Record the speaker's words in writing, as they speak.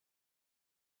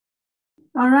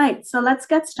All right, so let's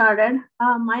get started.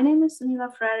 My name is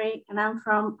Sunila Freri, and I'm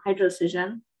from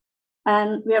Hydrocision.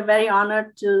 And we are very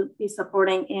honored to be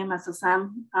supporting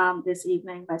AMSSM this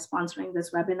evening by sponsoring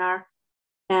this webinar.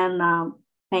 And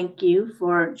thank you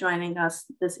for joining us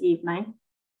this evening.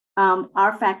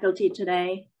 Our faculty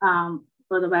today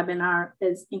for the webinar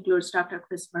includes Dr.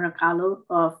 Chris Baracalo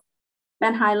of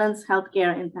Ben Highlands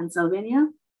Healthcare in Pennsylvania,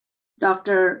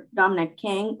 Dr. Dominic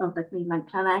King of the Cleveland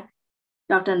Clinic,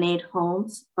 Dr. Nate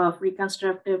Holmes of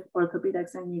Reconstructive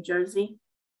Orthopedics in New Jersey.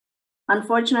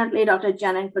 Unfortunately, Dr.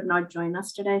 Jenin could not join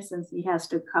us today since he has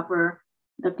to cover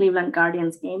the Cleveland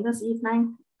Guardians game this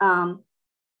evening after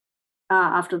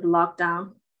the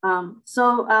lockdown.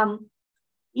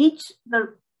 Each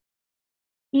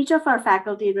of our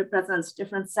faculty represents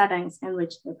different settings in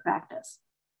which they practice.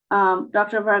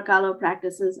 Dr. Baracalo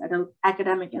practices at an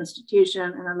academic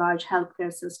institution in a large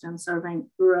healthcare system serving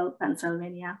rural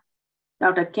Pennsylvania.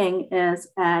 Dr. King is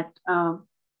at a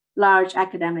large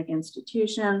academic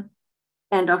institution,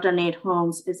 and Dr. Nate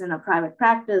Holmes is in a private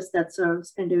practice that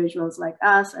serves individuals like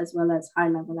us as well as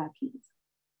high-level athletes.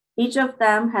 Each of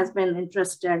them has been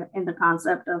interested in the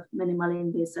concept of minimally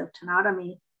invasive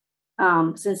tenotomy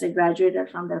since they graduated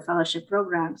from their fellowship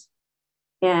programs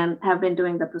and have been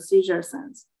doing the procedure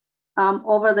since.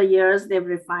 Over the years, they've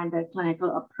refined their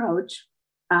clinical approach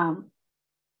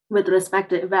with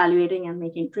respect to evaluating and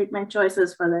making treatment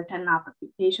choices for their tendinopathy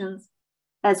patients,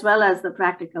 as well as the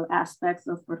practical aspects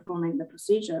of performing the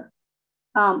procedure.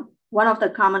 One of the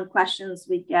common questions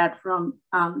we get from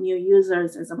new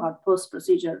users is about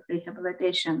post-procedure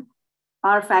rehabilitation.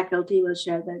 Our faculty will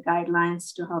share their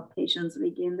guidelines to help patients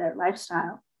regain their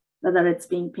lifestyle, whether it's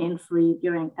being pain-free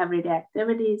during everyday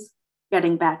activities,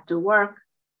 getting back to work,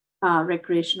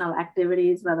 recreational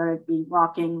activities, whether it be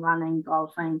walking, running,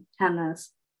 golfing,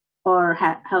 tennis, or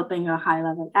helping a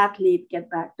high-level athlete get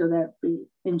back to their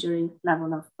pre-injury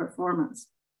level of performance.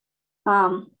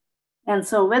 And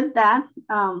so with that,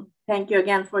 thank you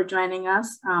again for joining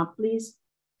us. Please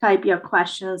type your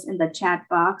questions in the chat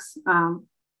box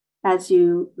as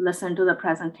you listen to the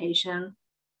presentation.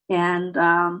 And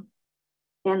now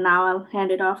I'll hand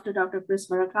it off to Dr. Chris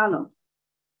Baracalo.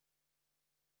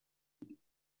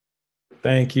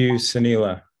 Thank you,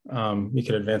 Sunila. You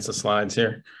can advance the slides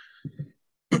here.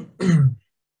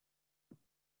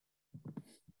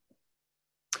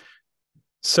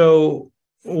 So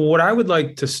what I would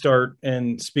like to start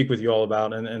and speak with you all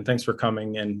about, and thanks for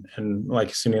coming, and like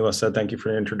Sunila said, thank you for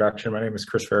your introduction. My name is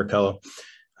Chris Baracalo.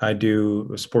 I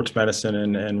do sports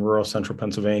medicine in rural central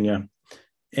Pennsylvania.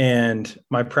 And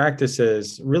my practice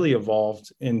has really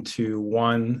evolved into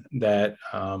one that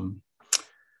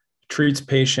treats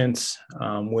patients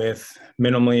with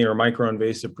minimally or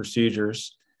micro-invasive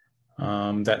procedures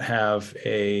that have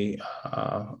a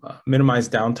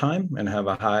minimized downtime and have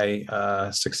a high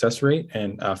success rate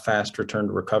and a fast return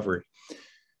to recovery.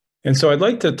 And so I'd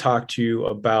like to talk to you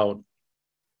about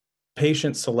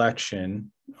patient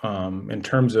selection in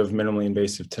terms of minimally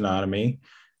invasive tenotomy.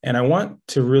 And I want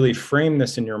to really frame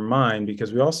this in your mind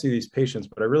because we all see these patients,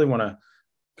 but I really want to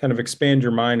kind of expand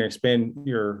your mind and expand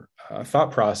your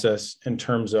thought process in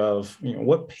terms of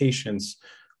what patients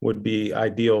would be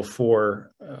ideal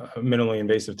for a minimally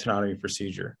invasive tenotomy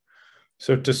procedure.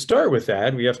 So to start with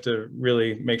that, we have to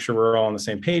really make sure we're all on the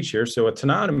same page here. So a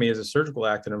tenotomy is a surgical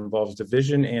act that involves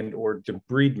division and or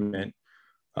debridement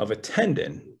of a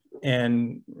tendon.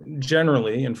 And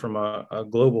generally, and from a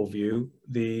global view,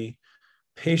 the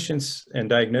patients and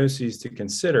diagnoses to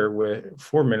consider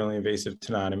for minimally invasive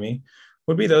tenotomy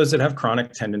would be those that have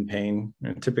chronic tendon pain.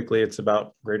 And typically it's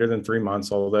about greater than 3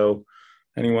 months, although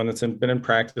anyone that's been in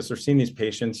practice or seen these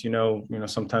patients,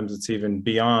 sometimes it's even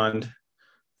beyond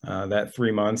that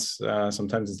 3 months.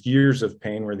 Sometimes it's years of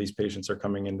pain where these patients are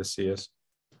coming in to see us.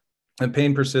 And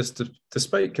pain persists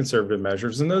despite conservative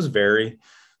measures, and those vary.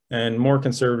 And more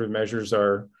conservative measures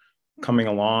are coming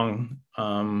along,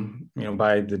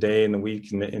 by the day and the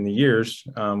week and in the years.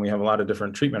 We have a lot of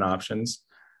different treatment options.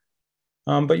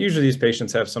 But usually these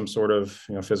patients have some sort of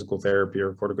physical therapy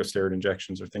or corticosteroid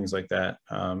injections or things like that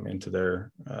into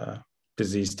their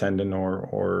diseased tendon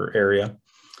or area.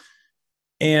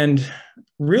 And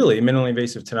really, minimally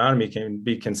invasive tenotomy can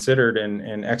be considered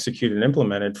and executed and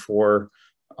implemented for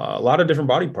a lot of different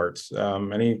body parts,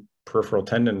 any peripheral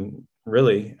tendon,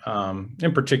 really.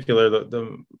 In particular,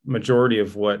 the majority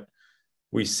of what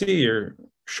we see are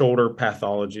shoulder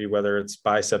pathology, whether it's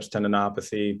biceps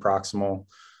tendinopathy, proximal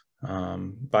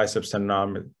biceps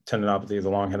tendinopathy of the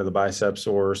long head of the biceps,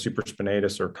 or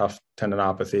supraspinatus or cuff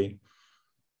tendinopathy.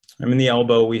 In the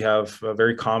elbow, we have a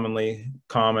very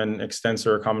common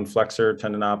extensor, common flexor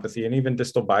tendinopathy, and even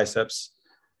distal biceps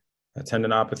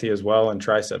tendinopathy as well, and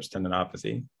triceps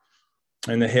tendinopathy.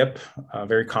 In the hip,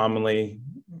 very commonly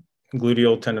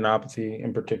gluteal tendinopathy,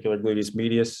 in particular gluteus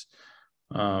medius.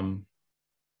 In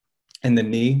the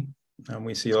knee,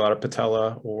 we see a lot of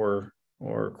patella or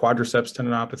quadriceps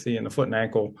tendinopathy. In the foot and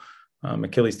ankle,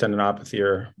 Achilles tendinopathy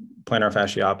or plantar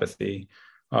fasciopathy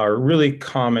are really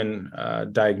common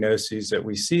diagnoses that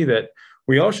we see that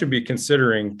we all should be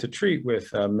considering to treat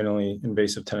with minimally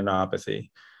invasive tendinopathy.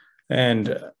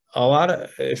 And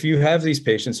if you have these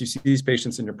patients, you see these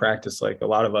patients in your practice, like a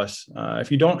lot of us, if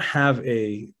you don't have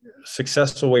a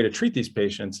successful way to treat these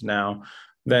patients now,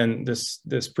 then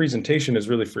this presentation is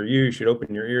really for you. You should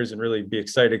open your ears and really be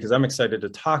excited, because I'm excited to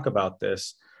talk about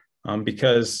this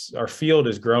because our field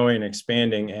is growing,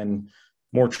 expanding, and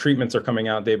more treatments are coming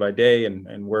out day by day,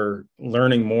 and we're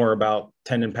learning more about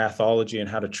tendon pathology and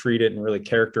how to treat it and really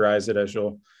characterize it, as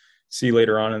you'll see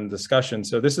later on in the discussion.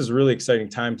 So this is a really exciting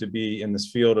time to be in this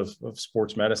field of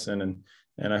sports medicine,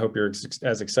 and I hope you're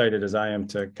as excited as I am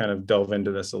to kind of delve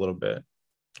into this a little bit.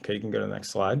 Okay, you can go to the next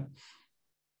slide.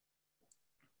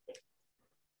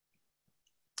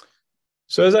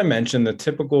 So as I mentioned, the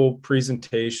typical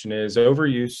presentation is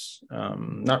overuse,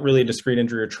 not really a discrete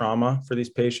injury or trauma for these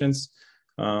patients.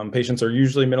 Patients are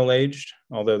usually middle-aged,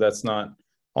 although that's not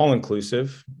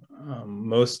all-inclusive.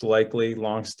 Most likely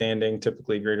long-standing,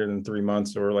 typically greater than 3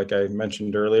 months, or like I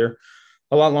mentioned earlier,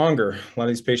 a lot longer. A lot of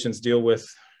these patients deal with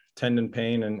tendon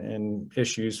pain and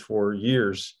issues for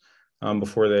years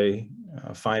before they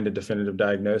find a definitive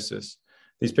diagnosis.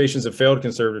 These patients have failed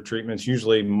conservative treatments,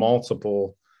 usually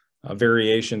multiple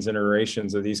variations and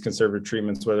iterations of these conservative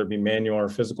treatments, whether it be manual or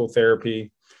physical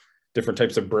therapy, different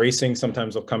types of bracing.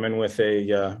 Sometimes they'll come in with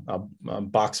a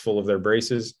box full of their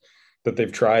braces that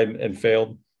they've tried and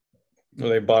failed, or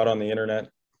they bought on the internet,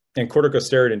 and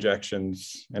corticosteroid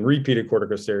injections and repeated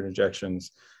corticosteroid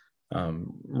injections,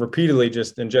 repeatedly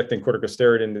just injecting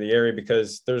corticosteroid into the area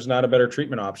because there's not a better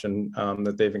treatment option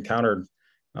that they've encountered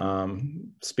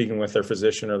speaking with their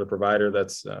physician or the provider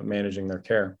that's managing their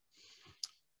care.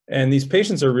 And these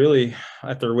patients are really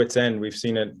at their wits' end. We've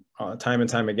seen it time and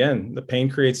time again. The pain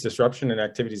creates disruption in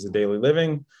activities of daily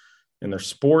living, in their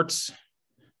sports,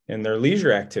 in their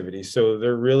leisure activities. So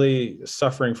they're really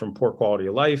suffering from poor quality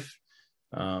of life,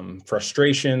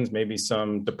 frustrations, maybe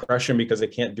some depression because they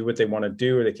can't do what they want to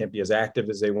do, or they can't be as active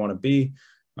as they want to be.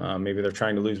 Maybe they're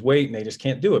trying to lose weight and they just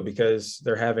can't do it because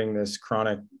they're having this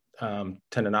chronic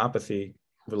tendinopathy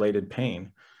related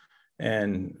pain.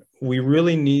 And we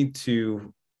really need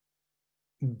to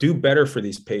do better for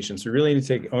these patients. We really need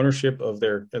to take ownership of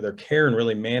their care and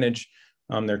really manage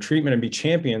their treatment and be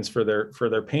champions for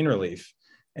their pain relief.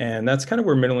 And that's kind of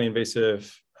where minimally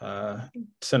invasive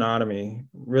sternotomy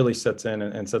really sets in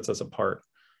and sets us apart.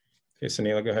 Okay,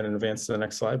 Sunila, go ahead and advance to the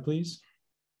next slide, please.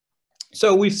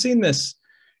 So we've seen this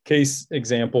case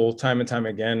example time and time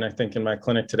again. I think in my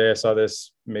clinic today, I saw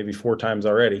this maybe 4 times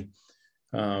already.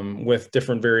 With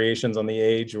different variations on the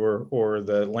age or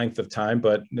the length of time,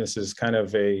 but this is kind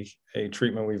of a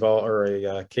treatment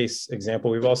a case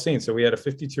example we've all seen. So we had a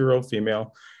 52-year-old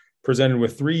female presented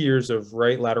with 3 years of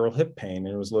right lateral hip pain,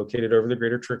 and it was located over the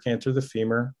greater trochanter of the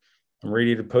femur and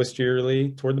radiated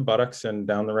posteriorly toward the buttocks and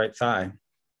down the right thigh.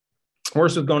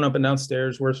 Worse was going up and down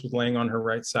stairs, worse was laying on her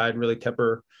right side, really kept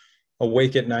her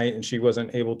awake at night, and she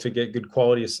wasn't able to get good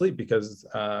quality of sleep because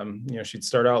she'd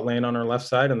start out laying on her left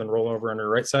side and then roll over on her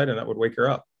right side, and that would wake her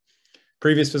up.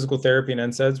 Previous physical therapy and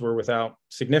NSAIDs were without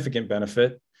significant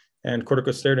benefit, and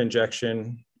corticosteroid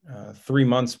injection 3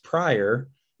 months prior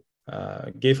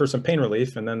gave her some pain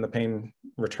relief, and then the pain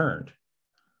returned.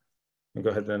 We'll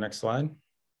go ahead to the next slide.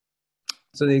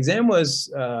 So the exam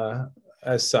was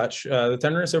as such, the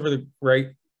tenderness over the right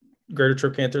greater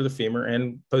trochanter of the femur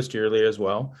and posteriorly as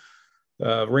well.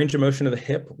 Range of motion of the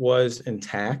hip was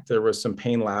intact. There was some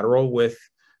pain lateral with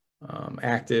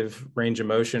active range of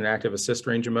motion, active assist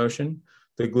range of motion.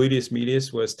 The gluteus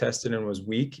medius was tested and was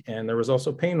weak, and there was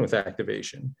also pain with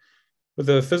activation. But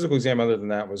the physical exam other than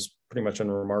that was pretty much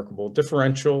unremarkable.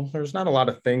 Differential, there's not a lot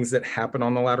of things that happen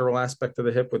on the lateral aspect of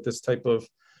the hip with this type of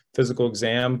physical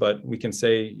exam, but we can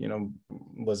say,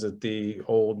 was it the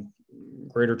old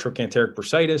greater trochanteric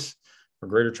bursitis or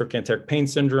greater trochanteric pain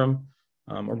syndrome?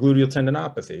 Or gluteal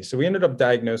tendinopathy. So we ended up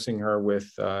diagnosing her with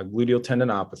gluteal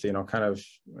tendinopathy, and I'll kind of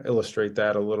illustrate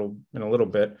that in a little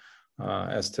bit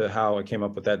as to how I came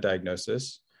up with that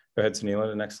diagnosis. Go ahead, Sunila,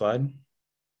 the next slide.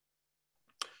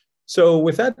 So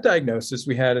with that diagnosis,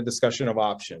 we had a discussion of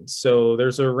options. So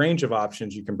there's a range of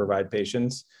options you can provide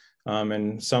patients,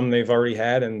 and some they've already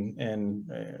had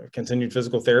and continued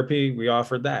physical therapy. We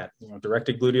offered that.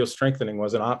 Directed gluteal strengthening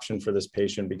was an option for this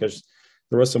patient because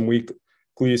there was some weak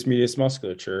gluteus medius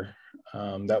musculature.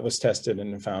 That was tested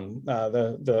and found.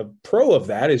 The pro of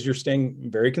that is you're staying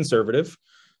very conservative,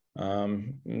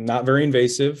 not very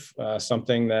invasive,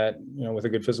 something that, with a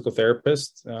good physical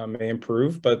therapist may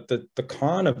improve. But the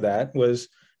con of that was,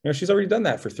 she's already done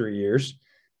that for 3 years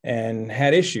and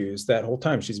had issues that whole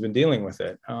time. She's been dealing with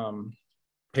it.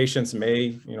 Patients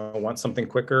may, want something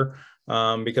quicker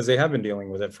because they have been dealing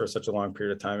with it for such a long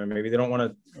period of time, and maybe they don't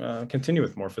want to continue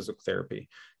with more physical therapy.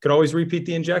 Could always repeat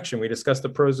the injection. We discussed the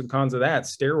pros and cons of that.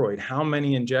 Steroid, how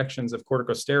many injections of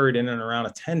corticosteroid in and around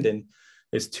a tendon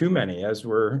is too many? As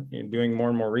we're doing more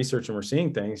and more research and we're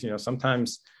seeing things,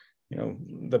 sometimes,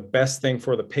 the best thing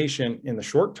for the patient in the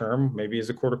short term maybe is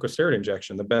a corticosteroid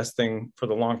injection. The best thing for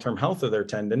the long-term health of their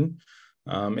tendon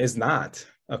is not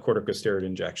a corticosteroid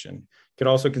injection. Could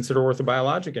also consider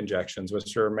orthobiologic injections,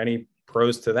 which there are many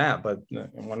pros to that, but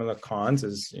one of the cons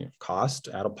is cost,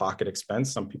 out-of-pocket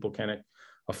expense. Some people can't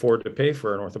afford to pay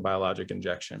for an orthobiologic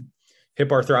injection. Hip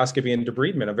arthroscopy and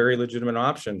debridement, a very legitimate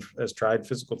option, has tried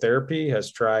physical therapy,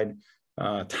 has tried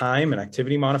time and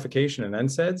activity modification and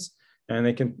NSAIDs,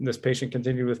 and this patient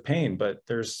continued with pain, but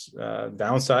there's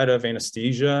downside of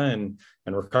anesthesia and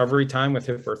recovery time with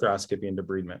hip arthroscopy and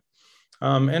debridement.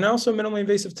 And also minimally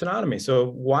invasive tenotomy. So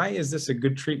why is this a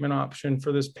good treatment option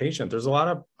for this patient? There's a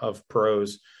lot of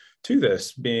pros to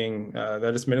this, being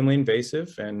that it's minimally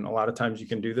invasive, and a lot of times you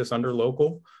can do this under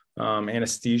local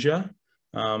anesthesia.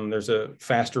 There's a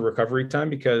faster recovery time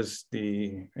because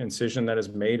the incision that is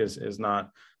made is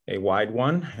not a wide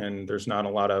one, and there's not a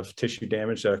lot of tissue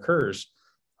damage that occurs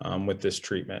with this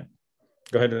treatment.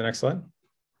 Go ahead to the next slide.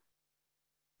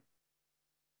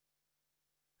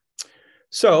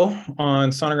 So on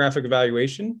sonographic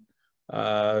evaluation,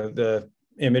 the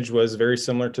image was very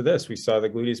similar to this. We saw the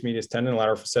gluteus medius tendon,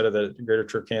 lateral facet of the greater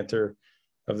trochanter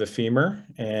of the femur,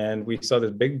 and we saw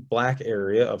this big black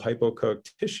area of hypoechoic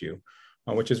tissue,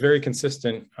 which is very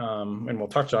consistent, and we'll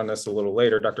touch on this a little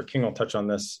later. Dr. King will touch on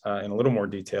this in a little more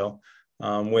detail,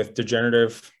 with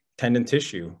degenerative tendon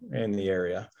tissue in the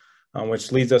area,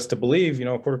 which leads us to believe, a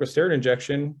corticosteroid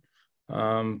injection,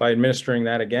 by administering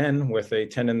that again with a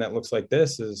tendon that looks like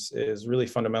this is really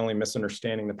fundamentally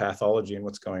misunderstanding the pathology and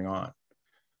what's going on.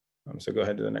 So go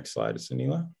ahead to the next slide,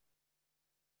 Sunila.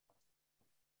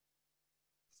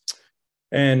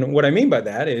 And what I mean by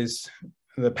that is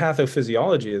the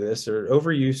pathophysiology of this, or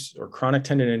overuse or chronic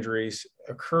tendon injuries,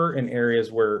 occur in areas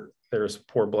where there's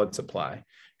poor blood supply.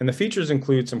 And the features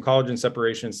include some collagen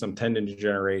separation, some tendon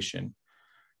degeneration.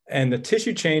 And the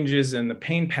tissue changes and the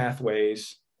pain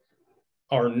pathways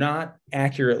are not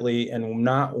accurately and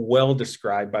not well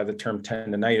described by the term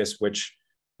tendinitis, which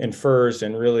infers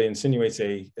and really insinuates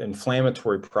an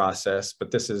inflammatory process, but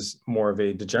this is more of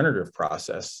a degenerative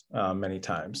process many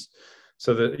times.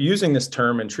 So using this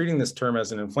term and treating this term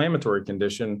as an inflammatory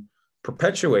condition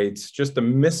perpetuates just a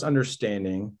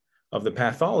misunderstanding of the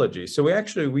pathology. So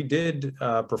we did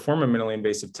perform a minimally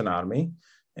invasive tenotomy,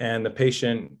 and the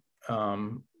patient,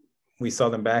 we saw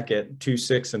them back at 2,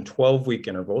 6, and 12-week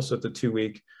intervals. So at the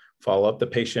 2-week follow-up, the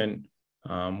patient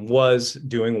was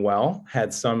doing well,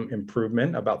 had some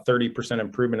improvement, about 30%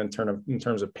 improvement in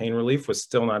terms of pain relief, was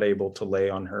still not able to lay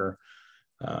on her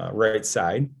right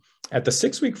side. At the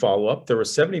 6-week follow-up, there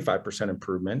was 75%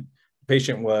 improvement. The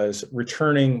patient was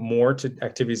returning more to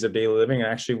activities of daily living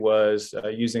and actually was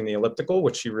using the elliptical,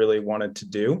 which she really wanted to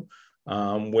do,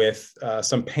 with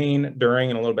some pain during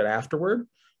and a little bit afterward.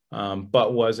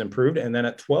 But was improved. And then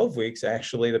at 12 weeks,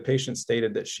 actually, the patient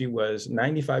stated that she was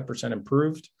 95%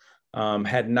 improved,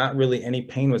 had not really any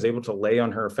pain, was able to lay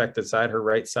on her affected side, her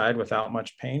right side, without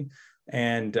much pain,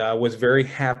 and was very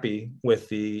happy with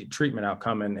the treatment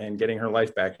outcome and getting her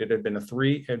life back. It had been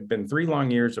 3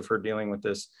 long years of her dealing with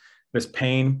this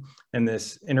pain and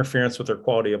this interference with her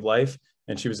quality of life,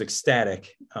 and she was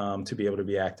ecstatic to be able to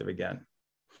be active again.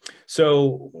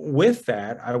 So with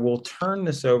that, I will turn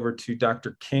this over to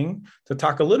Dr. King to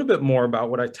talk a little bit more about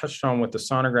what I touched on with the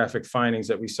sonographic findings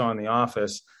that we saw in the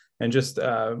office, and just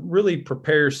really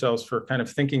prepare yourselves for kind of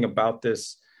thinking about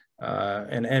this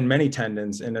and many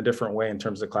tendons in a different way in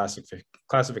terms of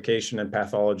classification and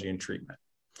pathology and treatment.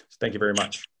 So thank you very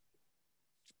much.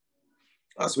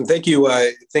 Awesome. Thank you.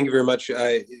 Thank you very much,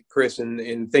 Chris,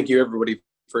 and thank you everybody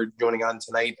for joining on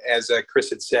tonight. As Chris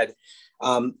had said,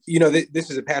 this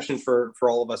is a passion for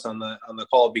all of us on the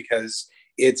call, because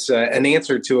it's an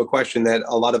answer to a question that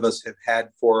a lot of us have had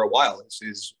for a while.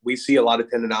 Is we see a lot of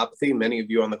tendinopathy. Many of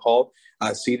you on the call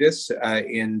see this,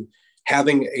 in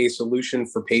having a solution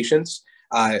for patients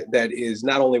that is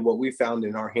not only what we found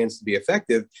in our hands to be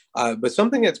effective, but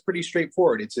something that's pretty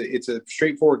straightforward. It's a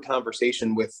straightforward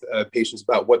conversation with patients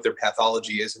about what their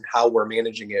pathology is and how we're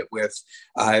managing it with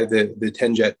the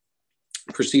TENJet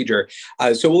procedure.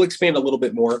 So we'll expand a little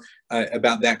bit more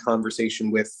about that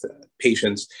conversation with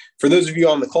patients. For those of you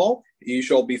on the call, you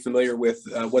should all be familiar with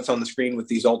what's on the screen with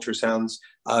these ultrasounds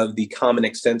of the common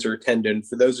extensor tendon.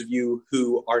 For those of you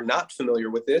who are not familiar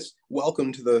with this,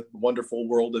 welcome to the wonderful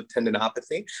world of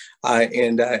tendinopathy.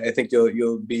 And I think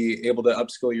you'll be able to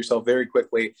upskill yourself very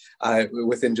quickly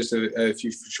within just a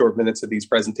few short minutes of these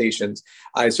presentations.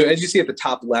 So as you see at the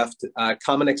top left,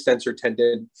 common extensor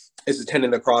tendon is a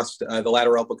tendon across the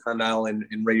lateral epicondyle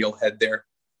and radial head there.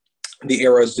 The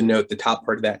arrows denote the top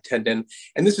part of that tendon.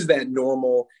 And this is that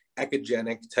normal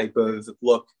echogenic type of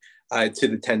look to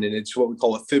the tendon. It's what we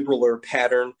call a fibrillar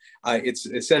pattern. It's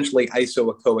essentially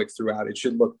isoechoic throughout. It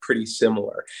should look pretty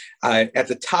similar. At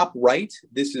the top right,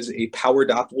 this is a power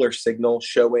Doppler signal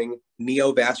showing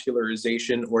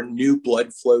neovascularization or new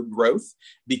blood flow growth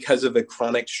because of a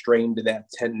chronic strain to that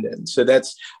tendon. So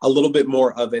that's a little bit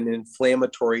more of an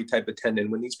inflammatory type of tendon.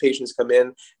 When these patients come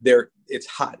in, it's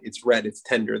hot, it's red, it's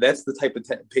tender. That's the type of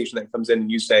patient that comes in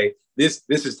and you say, this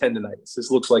is tendinitis.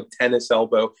 This looks like tennis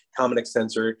elbow, common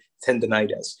extensor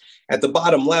tendinitis. At the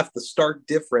bottom left, the stark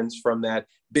difference from that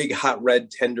big, hot, red,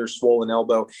 tender, swollen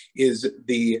elbow is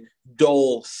the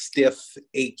dull, stiff,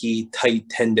 achy, tight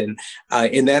tendon.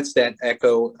 And that's that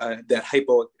that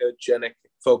hypoechogenic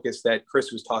focus that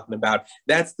Chris was talking about.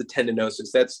 That's the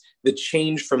tendinosis. That's the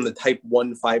change from the type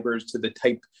 1 fibers to the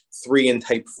type 3 and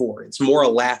type 4. It's more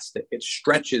elastic. It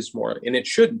stretches more, and it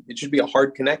shouldn't. It should be a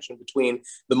hard connection between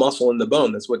the muscle and the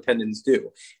bone. That's what tendons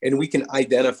do. And we can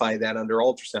identify that under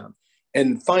ultrasound.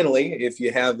 And finally, if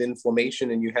you have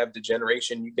inflammation and you have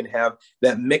degeneration, you can have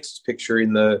that mixed picture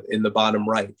in the bottom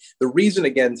right. The reason,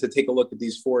 again, to take a look at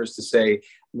these four is to say,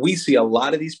 we see a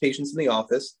lot of these patients in the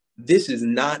office. This is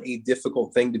not a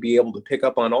difficult thing to be able to pick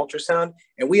up on ultrasound.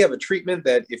 And we have a treatment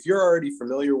that if you're already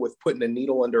familiar with putting a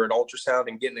needle under an ultrasound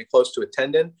and getting it close to a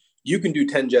tendon, you can do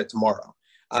TENJet tomorrow.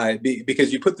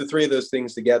 Because you put the three of those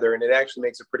things together, and it actually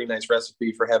makes a pretty nice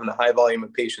recipe for having a high volume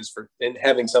of patients and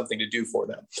having something to do for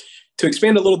them. To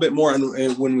expand a little bit more on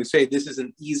when we say this is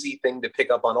an easy thing to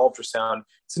pick up on ultrasound,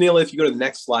 Sunila, if you go to the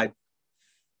next slide.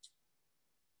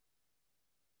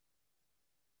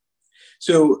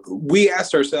 So we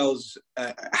asked ourselves,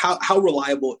 how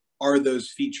reliable are those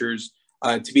features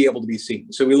to be able to be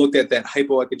seen? So we looked at that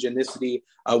hypoechogenicity,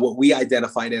 what we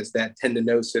identified as that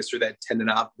tendinosis or that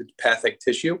tendinopathic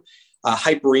tissue,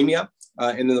 hyperemia,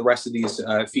 and then the rest of these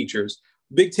features.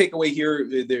 Big takeaway here,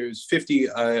 there's 50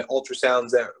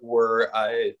 ultrasounds that were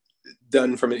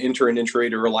done from an inter and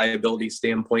intra-rater reliability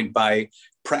standpoint by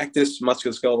practiced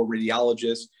musculoskeletal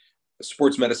radiologists,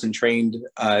 sports medicine trained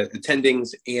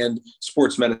attendings, and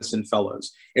sports medicine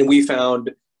fellows. And we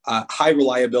found high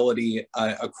reliability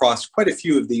across quite a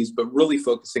few of these, but really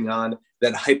focusing on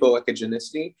that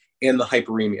hypoechogenicity and the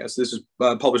hyperemia. So this is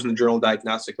published in the Journal of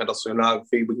Diagnostic Mental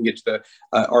Sonography. We can get to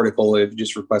the article if you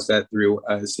just request that through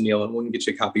Sunil, and we can get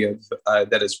you a copy of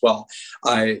that as well.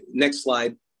 Next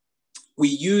slide. We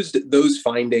used those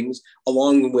findings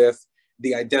along with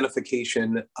the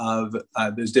identification of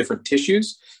those different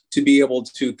tissues to be able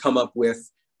to come up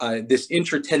with this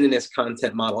intratendinous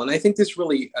content model. And I think this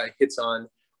really hits on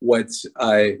what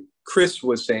Chris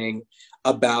was saying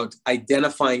about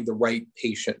identifying the right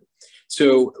patient.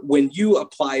 So when you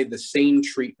apply the same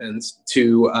treatments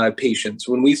to patients,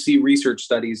 when we see research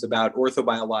studies about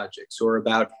orthobiologics or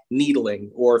about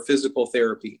needling or physical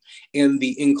therapy, and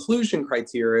the inclusion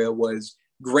criteria was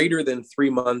greater than 3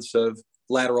 months of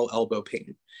lateral elbow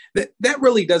pain, that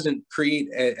really doesn't create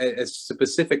a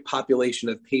specific population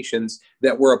of patients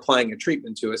that we're applying a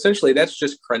treatment to. Essentially, that's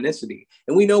just chronicity.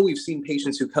 And we know we've seen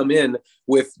patients who come in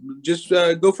with just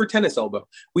go for tennis elbow.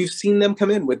 We've seen them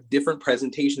come in with different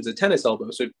presentations of tennis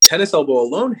elbow. So tennis elbow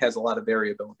alone has a lot of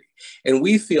variability. And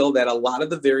we feel that a lot of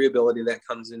the variability that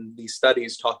comes in these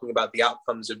studies talking about the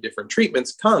outcomes of different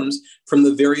treatments comes from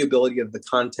the variability of the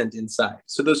content inside.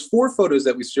 So those 4 photos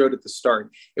that we showed at the start,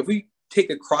 if we take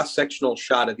a cross-sectional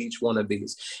shot of each one of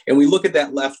these, and we look at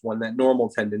that left one, that normal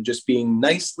tendon, just being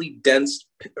nicely dense,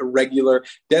 regular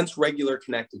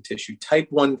connective tissue, type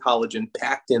 1 collagen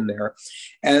packed in there.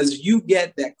 As you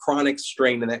get that chronic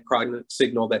strain and that chronic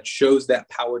signal that shows that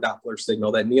power Doppler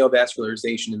signal, that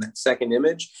neovascularization in that second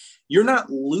image, you're not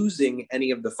losing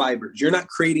any of the fibers. You're not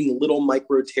creating little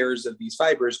micro tears of these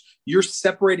fibers. You're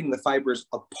separating the fibers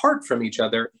apart from each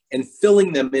other and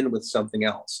filling them in with something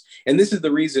else. And this is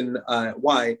the reason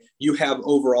why you have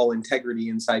overall integrity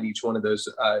inside each one of those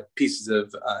pieces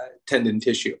of tendon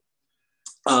tissue.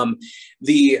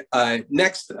 The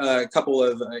next couple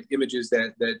of images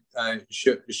that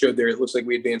showed there, it looks like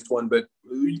we advanced one, but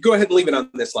go ahead and leave it on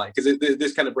this slide because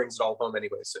this kind of brings it all home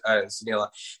anyways, Sunila.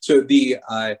 So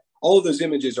all of those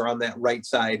images are on that right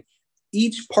side.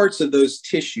 Each parts of those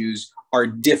tissues are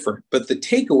different, but the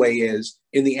takeaway is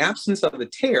in the absence of a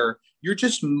tear, you're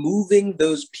just moving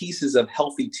those pieces of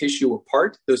healthy tissue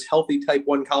apart, those healthy type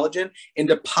 1 collagen, and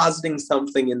depositing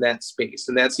something in that space.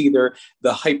 And that's either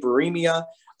the hyperemia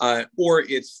or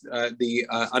it's the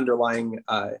underlying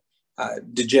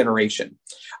degeneration.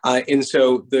 And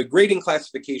so the grading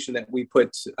classification that we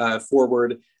put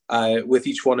forward with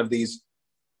each one of these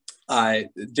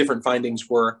different findings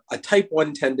were a type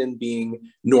 1 tendon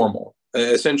being normal.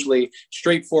 Essentially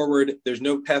straightforward, there's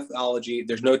no pathology,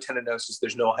 there's no tendinosis,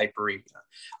 there's no hyperemia.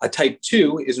 A type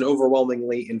 2 is an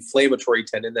overwhelmingly inflammatory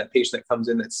tendon, that patient that comes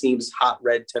in that seems hot,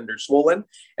 red, tender, swollen,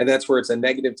 and that's where it's a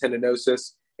negative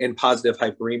tendinosis and positive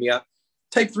hyperemia.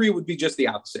 Type 3 would be just the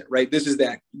opposite, right? This is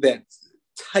that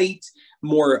tight,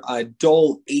 more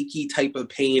dull, achy type of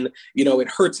pain. You know, it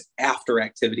hurts after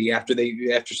activity, after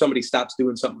somebody stops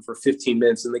doing something for 15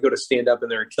 minutes and they go to stand up and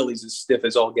their Achilles is stiff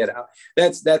as all get out.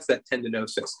 That's that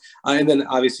tendinosis. And then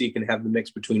obviously you can have the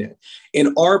mix between it.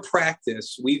 In our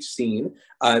practice, we've seen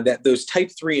that those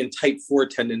type 3 and type 4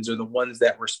 tendons are the ones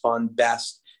that respond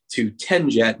best to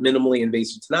TENJet, minimally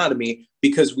invasive tenotomy,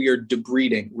 because we are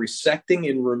debriding, resecting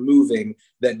and removing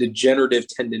that degenerative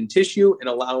tendon tissue and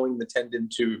allowing the tendon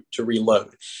to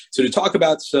reload. So to talk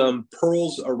about some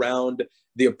pearls around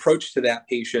the approach to that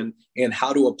patient and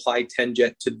how to apply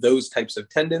TENJet to those types of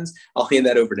tendons, I'll hand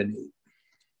that over to Nate.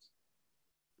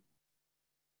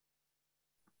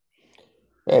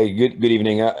 Hey, good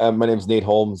evening. My name is Nate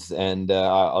Holmes, and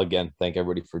I'll again thank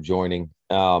everybody for joining.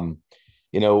 You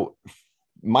know,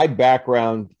 my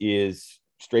background is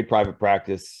straight private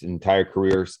practice, entire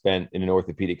career spent in an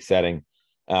orthopedic setting.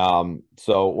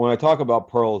 So when I talk about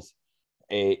pearls,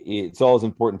 it's always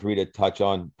important for me to touch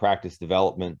on practice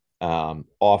development,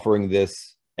 offering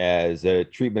this as a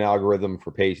treatment algorithm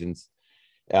for patients,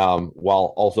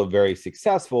 while also very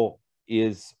successful,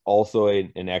 is also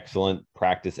an excellent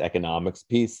practice economics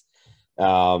piece.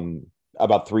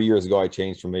 About 3 years ago, I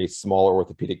changed from a smaller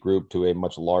orthopedic group to a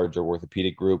much larger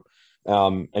orthopedic group.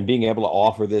 And being able to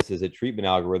offer this as a treatment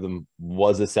algorithm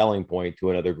was a selling point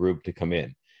to another group to come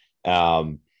in.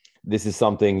 This is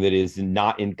something that is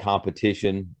not in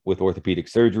competition with orthopedic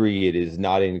surgery. It is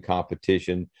not in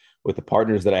competition with the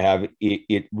partners that I have.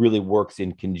 It really works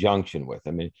in conjunction with.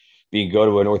 I mean, being go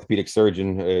to an orthopedic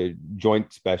surgeon, a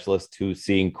joint specialist who's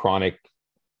seeing chronic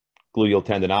gluteal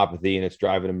tendinopathy and it's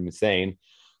driving them insane,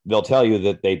 they'll tell you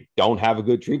that they don't have a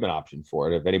good treatment option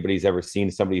for it. If anybody's ever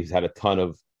seen somebody who's had a ton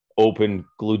of open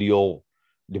gluteal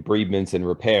debridements and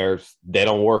repairs, they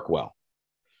don't work well.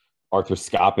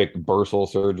 Arthroscopic bursal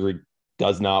surgery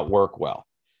does not work well.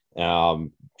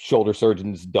 Shoulder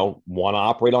surgeons don't want to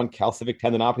operate on calcific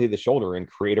tendinopathy of the shoulder and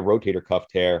create a rotator cuff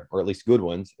tear, or at least good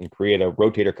ones, and create a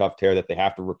rotator cuff tear that they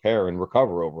have to repair and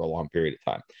recover over a long period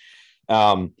of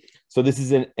time. So this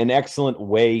is an excellent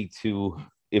way to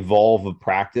evolve a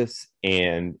practice,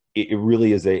 and it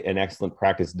really is an excellent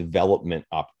practice development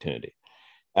opportunity.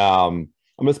 I'm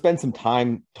going to spend some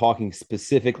time talking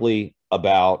specifically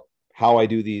about how I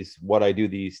do these, what I do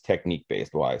these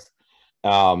technique-based wise.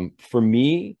 For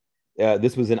me,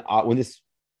 this was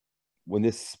when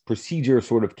this procedure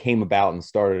sort of came about and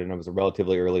started, and I was a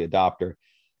relatively early adopter.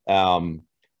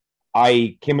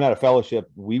 I came out of fellowship.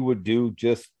 We would do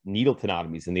just needle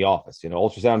tenotomies in the office, you know,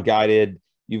 ultrasound guided.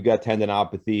 You've got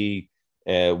tendinopathy.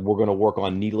 We're going to work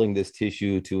on needling this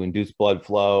tissue to induce blood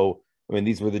flow. I mean,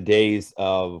 these were the days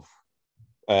of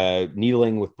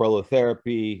needling with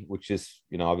prolotherapy, which is,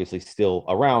 you know, obviously still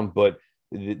around, but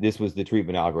this was the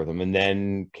treatment algorithm. And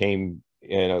then came,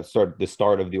 you know, the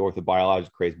start of the orthobiologic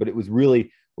craze. But it was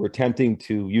really, we're attempting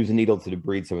to use a needle to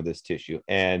debride some of this tissue.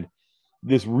 And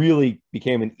this really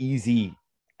became an easy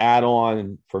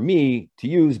add-on for me to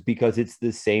use because it's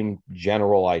the same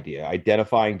general idea,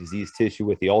 identifying diseased tissue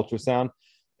with the ultrasound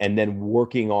and then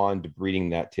working on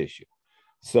debriding that tissue.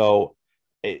 So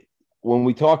when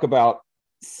we talk about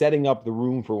setting up the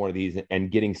room for one of these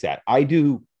and getting set, I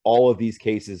do all of these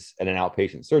cases at an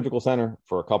outpatient surgical center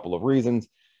for a couple of reasons.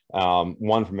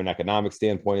 One, from an economic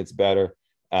standpoint, it's better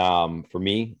for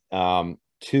me.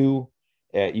 Two,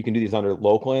 you can do these under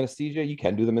local anesthesia. You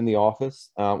can do them in the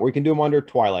office, or you can do them under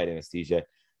twilight anesthesia.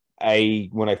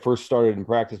 When I first started in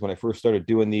practice, when I first started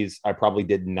doing these, I probably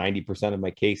did 90% of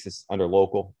my cases under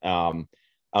local.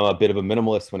 I'm a bit of a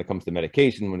minimalist when it comes to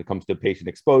medication. When it comes to patient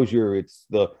exposure, it's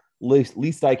the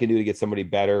least I can do to get somebody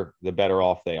better, the better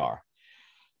off they are.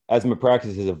 as my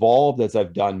practice has evolved, as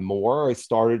I've done more, I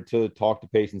started to talk to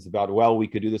patients about, well, we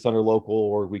could do this under local,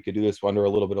 or we could do this under a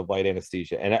little bit of light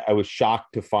anesthesia. And I was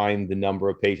shocked to find the number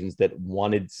of patients that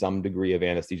wanted some degree of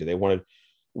anesthesia. They wanted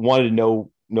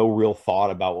no real thought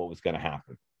about what was going to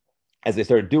happen. As they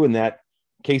started doing that,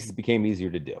 cases became easier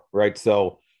to do, right?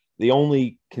 So the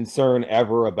only concern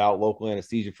ever about local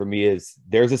anesthesia for me is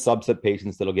there's a subset of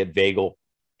patients that'll get vagal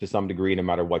to some degree, no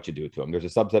matter what you do to them. There's a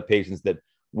subset of patients that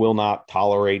will not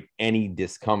tolerate any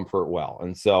discomfort well.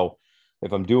 And so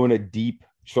if I'm doing a deep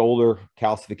shoulder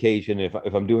calcification,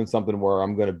 if I'm doing something where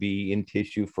I'm going to be in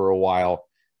tissue for a while,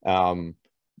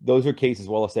 those are cases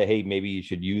where I'll say, hey, maybe you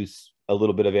should use a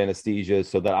little bit of anesthesia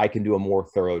so that I can do a more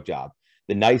thorough job.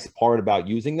 The nice part about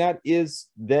using that is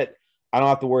that I don't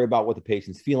have to worry about what the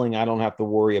patient's feeling. I don't have to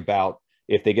worry about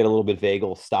if they get a little bit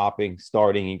vagal, stopping,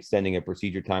 starting, extending a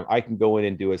procedure time. I can go in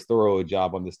and do as thorough a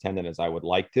job on this tendon as I would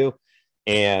like to,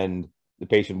 and the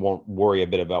patient won't worry a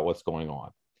bit about what's going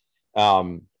on.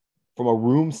 From a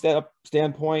room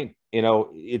standpoint,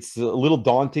 it's a little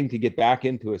daunting to get back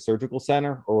into a surgical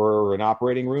center or an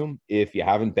operating room if you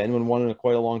haven't been in one in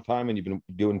quite a long time and you've been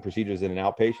doing procedures in an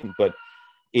outpatient, but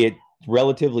it's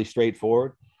relatively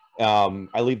straightforward.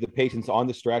 I leave the patients on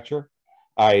the stretcher.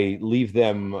 I leave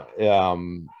them,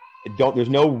 there's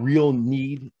no real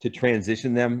need to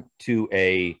transition them to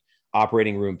a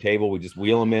operating room table. We just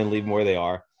wheel them in, leave them where they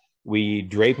are. We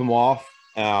drape them off.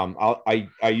 I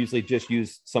usually just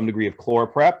use some degree of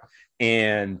ChlorPrep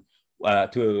and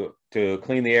to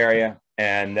clean the area,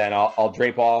 and then I'll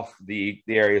drape off the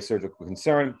area of surgical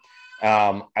concern.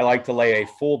 I like to lay a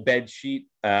full bed sheet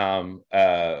drape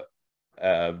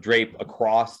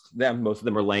across them. Most of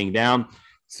them are laying down,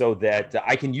 so that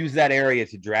I can use that area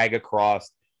to drag across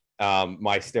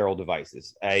my sterile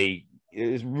devices.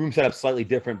 Room setup slightly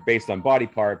different based on body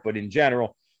part, but in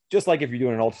general, just like if you're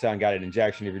doing an ultrasound guided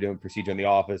injection, if you're doing a procedure in the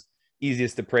office,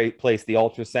 easiest to place the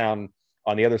ultrasound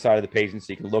on the other side of the patient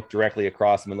so you can look directly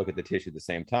across them and look at the tissue at the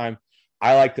same time.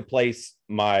 I like to place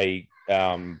my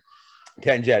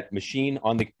TenJet machine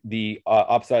on the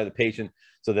upside of the patient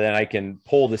so that then I can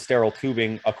pull the sterile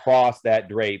tubing across that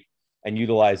drape and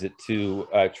utilize it to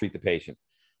treat the patient.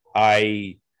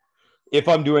 If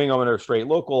I'm doing them under a straight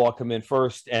local, I'll come in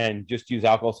first and just use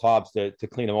alcohol swabs to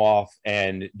clean them off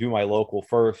and do my local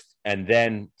first, and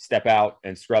then step out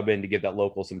and scrub in to give that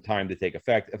local some time to take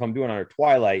effect. If I'm doing under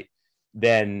twilight,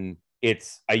 then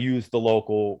I use the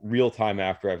local real time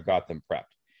after I've got them prepped.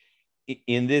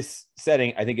 In this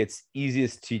setting, I think it's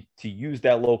easiest to use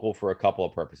that local for a couple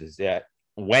of purposes. Yeah,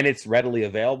 when it's readily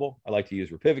available, I like to use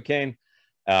ropivacaine,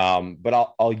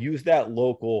 but I'll use that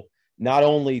local not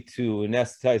only to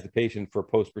anesthetize the patient for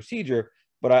post-procedure,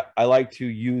 but I like to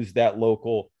use that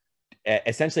local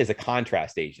essentially as a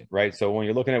contrast agent, right? So when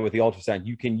you're looking at it with the ultrasound,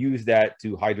 you can use that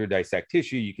to hydrodissect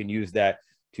tissue. You can use that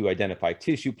to identify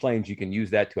tissue planes. You can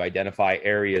use that to identify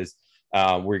areas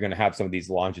where you're going to have some of these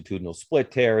longitudinal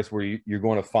split tears, where you're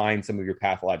going to find some of your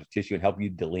pathologic tissue and help you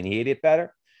delineate it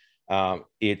better.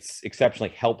 It's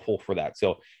exceptionally helpful for that.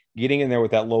 So getting in there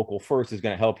with that local first is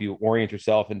going to help you orient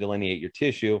yourself and delineate your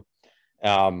tissue.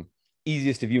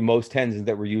 Easiest to view most tendons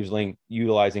that we're usually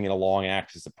utilizing in a long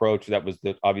axis approach. That was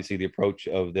obviously the approach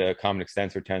of the common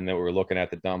extensor tendon that we were looking at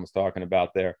that Don was talking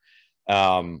about there.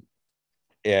 I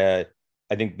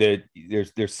think that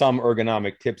there's some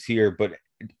ergonomic tips here, but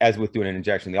as with doing an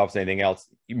injection, the office, anything else,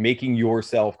 making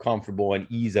yourself comfortable and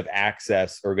ease of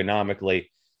access ergonomically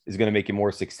is going to make you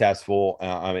more successful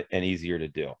and easier to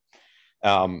do.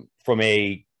 From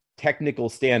a technical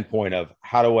standpoint of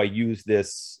how do I use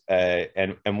this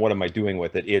and what am I doing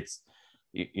with it?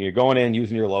 You're going in,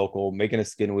 using your local, making a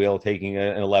skin wheel, taking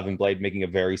an 11 blade, making a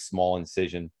very small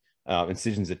incision.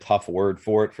 Incision's a tough word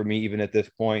for it for me, even at this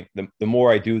point. The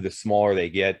more I do, the smaller they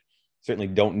get. Certainly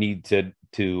don't need to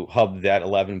hub that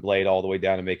 11 blade all the way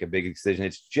down to make a big incision.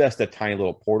 It's just a tiny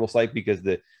little portal site because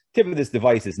the tip of this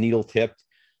device is needle tipped.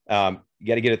 You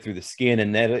got to get it through the skin,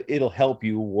 and then it'll help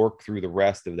you work through the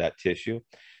rest of that tissue.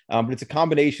 But it's a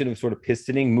combination of sort of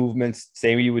pistoning movements,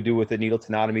 same you would do with a needle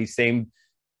tenotomy, same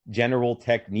general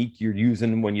technique you're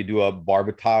using when you do a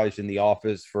barbotage in the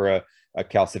office for a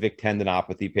calcific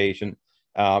tendinopathy patient,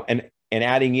 and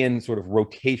adding in sort of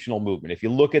rotational movement. If you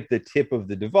look at the tip of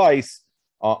the device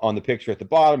on the picture at the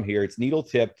bottom here, it's needle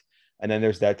tipped, and then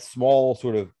there's that small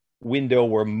sort of window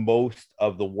where most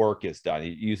of the work is done.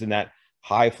 You're using that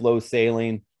high flow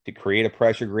saline to create a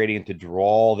pressure gradient to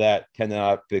draw that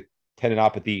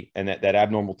tendinopathy and that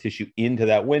abnormal tissue into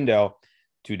that window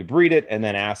to debride it and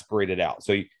then aspirate it out.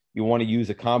 So you want to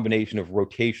use a combination of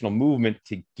rotational movement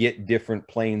to get different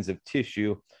planes of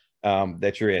tissue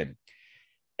that you're in.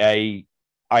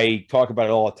 I talk about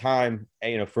it all the time.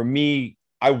 And, you know, for me,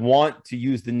 I want to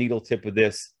use the needle tip of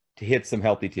this to hit some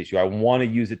healthy tissue. I want to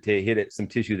use it to hit some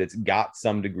tissue that's got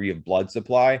some degree of blood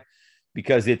supply,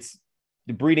 because it's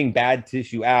breeding bad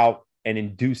tissue out and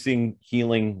inducing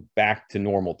healing back to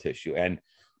normal tissue. And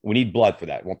we need blood for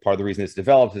that. One part of the reason this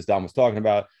develops, as Dom was talking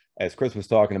about, as Chris was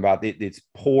talking about, it's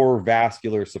poor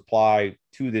vascular supply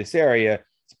to this area.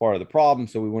 It's part of the problem.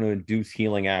 So we want to induce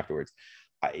healing afterwards.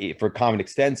 For common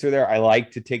extensor there, I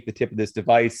like to take the tip of this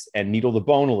device and needle the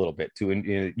bone a little bit to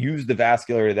use the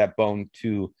vascularity of that bone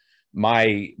to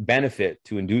my benefit,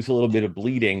 to induce a little bit of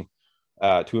bleeding,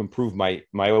 to improve my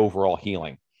overall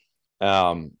healing.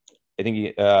 I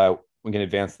think we can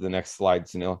advance to the next slide,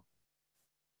 Sunil.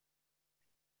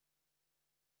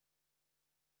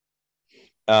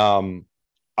 At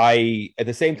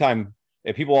the same time,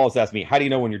 if people always ask me, how do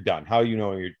you know when you're done? How do you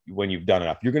know when you've done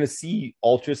enough? You're going to see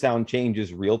ultrasound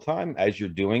changes real time as you're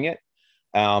doing it.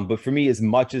 But for me, as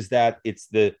much as that, it's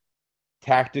the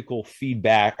tactical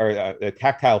feedback or the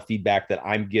tactile feedback that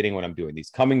I'm getting when I'm doing these,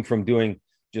 coming from doing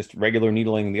just regular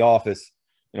needling in the office.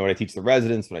 You know, when I teach the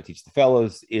residents, when I teach the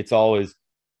fellows, it's always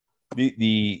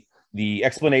the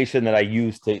explanation that I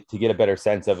use to get a better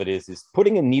sense of it is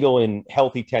putting a needle in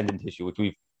healthy tendon tissue, which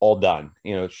we've all done,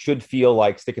 you know, should feel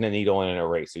like sticking a needle in an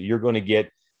eraser. You're going to get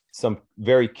some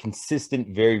very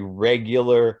consistent, very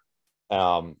regular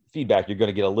feedback. You're going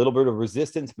to get a little bit of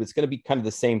resistance, but it's going to be kind of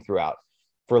the same throughout.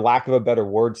 For lack of a better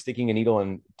word, sticking a needle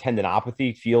in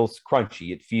tendinopathy feels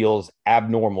crunchy. It feels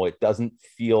abnormal. It doesn't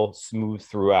feel smooth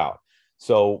throughout.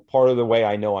 So part of the way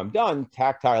I know I'm done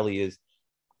tactilely is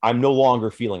I'm no longer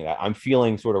feeling that. I'm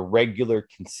feeling sort of regular,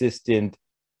 consistent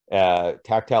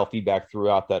tactile feedback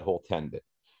throughout that whole tendon.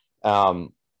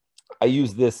 I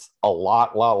use this a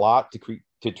lot to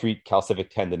treat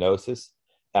calcific tendinosis.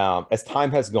 As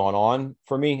time has gone on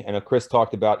for me, and Chris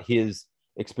talked about his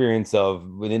experience of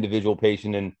an individual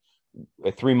patient and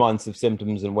 3 months of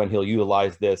symptoms and when he'll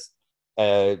utilize this.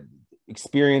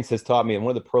 Experience has taught me, and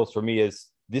one of the pearls for me is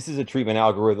this is a treatment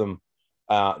algorithm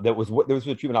there was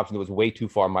a treatment option that was way too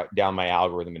far down my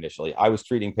algorithm initially. I was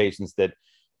treating patients that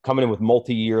coming in with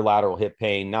multi-year lateral hip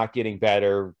pain, not getting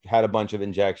better, had a bunch of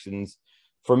injections.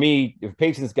 For me, if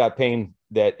patients got pain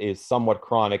that is somewhat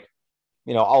chronic,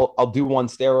 you know, I'll do one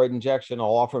steroid injection,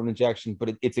 I'll offer an injection,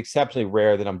 but it's exceptionally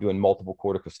rare that I'm doing multiple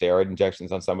corticosteroid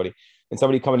injections on somebody. And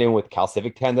somebody coming in with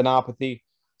calcific tendinopathy,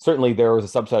 certainly there is a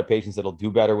subset of patients that'll do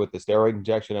better with the steroid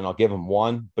injection, and I'll give them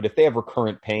one. But if they have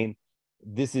recurrent pain,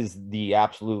 this is the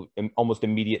absolute, almost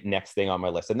immediate next thing on my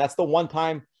list. And that's the one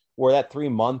time where that 3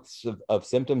 months of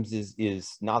symptoms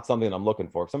is not something that I'm looking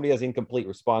for. If somebody has incomplete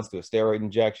response to a steroid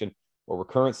injection or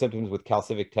recurrent symptoms with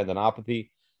calcific tendinopathy,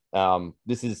 I'm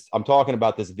talking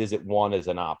about this visit one as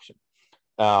an option.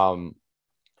 To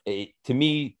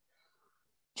me,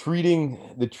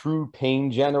 treating the true pain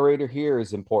generator here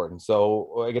is important.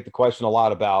 So I get the question a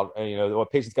lot about, you know,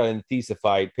 what patients got an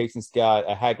enthesiophyte, patients got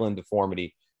a Haglund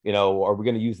deformity, you know, are we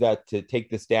going to use that to take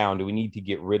this down? Do we need to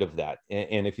get rid of that?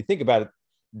 And if you think about it,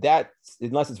 that,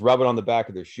 unless it's rubbing on the back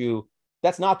of their shoe,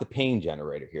 that's not the pain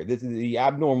generator here. This is the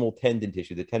abnormal tendon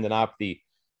tissue, the tendinopathy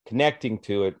connecting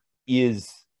to it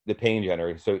is the pain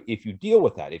generator. So if you deal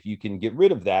with that, if you can get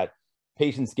rid of that,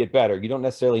 patients get better. You don't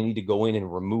necessarily need to go in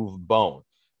and remove bone.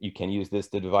 You can use the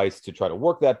device to try to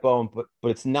work that bone, but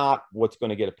it's not what's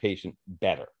going to get a patient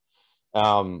better.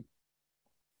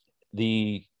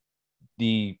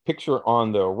 The picture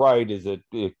on the right is a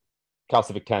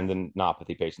calcific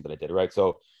tendinopathy patient that I did, right?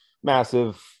 So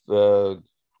massive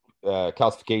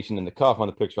calcification in the cuff on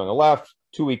the picture on the left,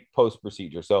 2-week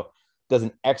post-procedure. So does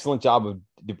an excellent job of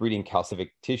debriding calcific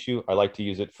tissue. I like to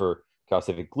use it for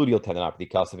calcific gluteal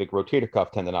tendinopathy, calcific rotator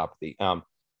cuff tendinopathy.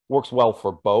 Works well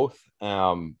for both.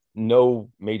 No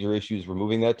major issues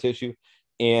removing that tissue.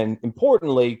 And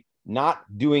importantly, not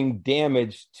doing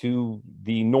damage to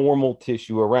the normal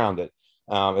tissue around it.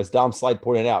 As Dom's slide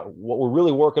pointed out, what we're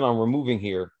really working on removing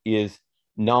here is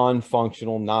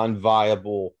non-functional,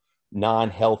 non-viable,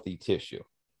 non-healthy tissue.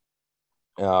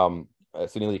 So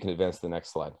Neil, you can advance to the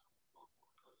next slide.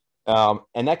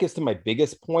 And that gets to my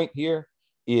biggest point here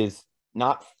is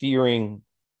not fearing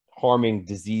harming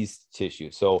diseased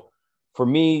tissue. So for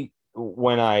me,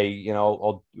 when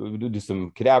I'll do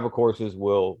some cadaver courses,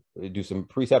 we'll do some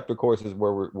preceptor courses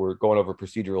where we're going over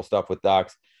procedural stuff with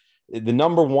docs. The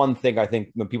number one thing I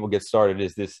think when people get started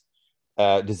is this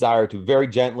desire to very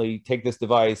gently take this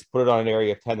device, put it on an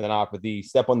area of tendinopathy,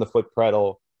 step on the foot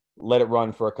pedal, let it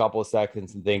run for a couple of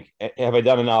seconds and think, have I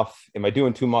done enough? Am I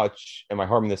doing too much? Am I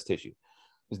harming this tissue?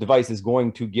 This device is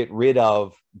going to get rid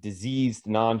of diseased,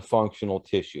 non-functional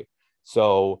tissue.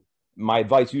 So my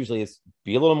advice usually is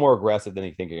be a little more aggressive than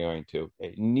you think you're going to.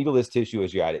 Needle this tissue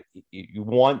as you add it. You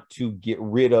want to get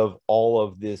rid of all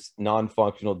of this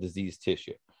non-functional disease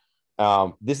tissue.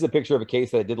 This is a picture of a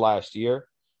case that I did last year.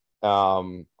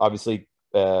 Obviously,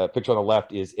 picture on the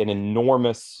left is an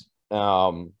enormous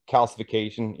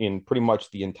calcification in pretty much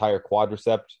the entire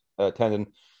quadricep tendon.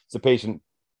 It's a patient,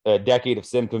 a decade of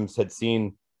symptoms, had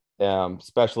seen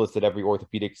specialists at every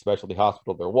orthopedic specialty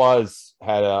hospital there was,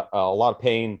 had a lot of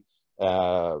pain,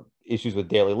 issues with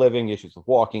daily living, issues with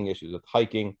walking, issues with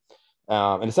hiking,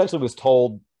 and essentially was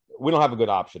told, we don't have a good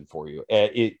option for you.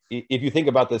 If you think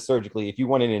about this surgically, if you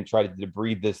went in and tried to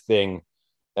debride this thing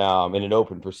in an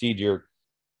open procedure,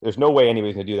 there's no way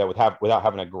anybody's going to do that without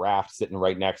having a graft sitting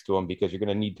right next to them, because you're going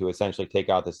to need to essentially take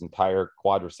out this entire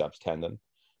quadriceps tendon,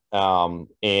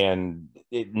 and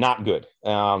not good.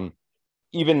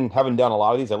 Even having done a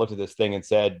lot of these, I looked at this thing and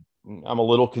said, I'm a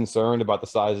little concerned about the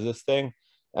size of this thing.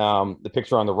 The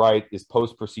picture on the right is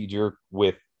post-procedure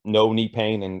with no knee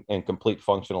pain and complete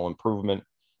functional improvement.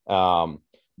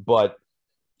 But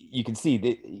you can see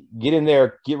that, get in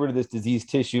there, get rid of this diseased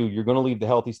tissue. You're going to leave the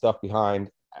healthy stuff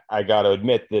behind. I got to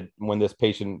admit that when this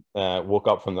patient woke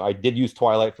up from I did use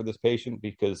Twilight for this patient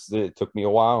because it took me a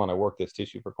while and I worked this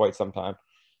tissue for quite some time.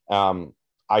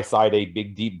 I sighed a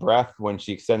big, deep breath when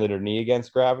she extended her knee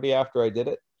against gravity after I did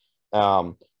it.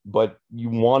 But you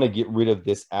want to get rid of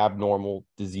this abnormal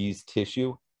diseased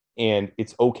tissue, and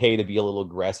it's okay to be a little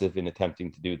aggressive in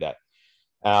attempting to do that.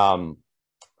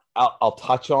 I'll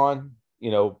touch on,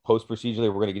 post-procedurally,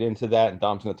 we're going to get into that, and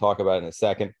Dom's going to talk about it in a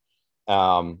second.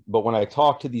 But when I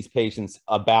talk to these patients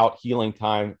about healing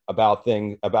time, about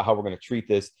how we're going to treat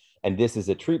this, and this is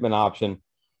a treatment option,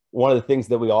 one of the things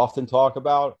that we often talk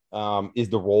about is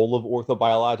the role of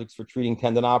orthobiologics for treating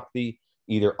tendinopathy,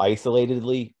 either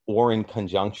isolatedly or in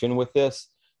conjunction with this.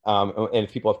 And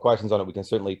if people have questions on it, we can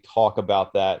certainly talk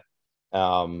about that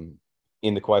in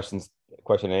the question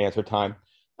and answer time.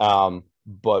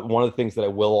 But one of the things that I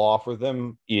will offer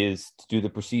them is to do the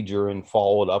procedure and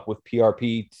follow it up with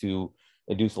PRP to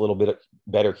induce a little bit of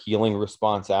better healing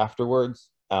response afterwards.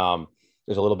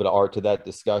 There's a little bit of art to that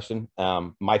discussion.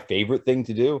 My favorite thing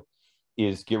to do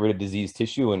is get rid of diseased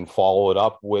tissue and follow it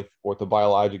up with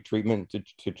orthobiologic treatment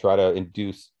to try to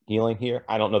induce healing here.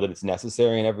 I don't know that it's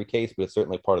necessary in every case, but it's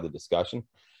certainly part of the discussion.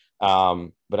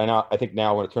 But I think now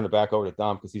I want to turn it back over to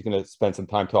Dom, because he's going to spend some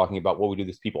time talking about what we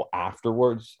do to people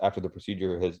afterwards, after the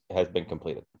procedure has been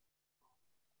completed.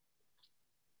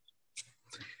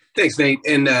 Thanks, Nate.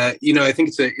 And, I think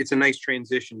it's a nice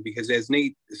transition, because as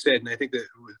Nate said, and I think that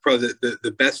probably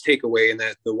the best takeaway in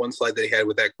that, the one slide that he had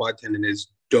with that quad tendon, is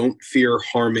don't fear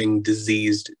harming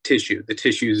diseased tissue. The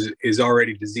tissue is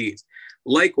already diseased.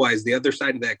 Likewise, the other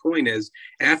side of that coin is,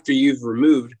 after you've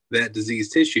removed that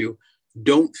diseased tissue,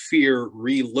 don't fear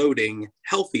reloading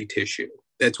healthy tissue.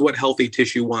 That's what healthy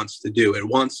tissue wants to do. It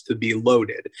wants to be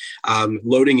loaded.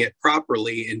 Loading it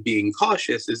properly and being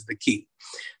cautious is the key.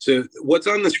 So what's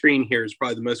on the screen here is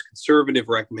probably the most conservative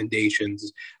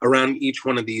recommendations around each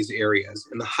one of these areas.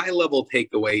 And the high-level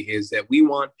takeaway is that we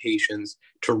want patients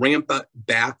to ramp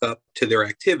back up to their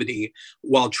activity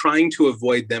while trying to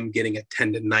avoid them getting a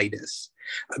tendinitis.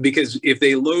 Because if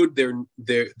they load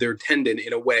their tendon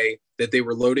in a way that they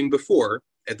were loading before,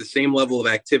 at the same level of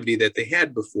activity that they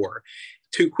had before,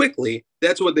 too quickly,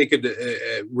 that's what they could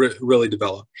really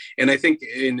develop. And I think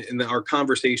in our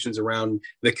conversations around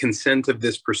the consent of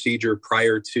this procedure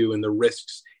prior to, and the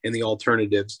risks and the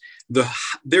alternatives,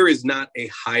 there is not a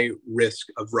high risk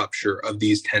of rupture of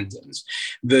these tendons.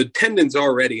 The tendon's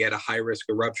already at a high risk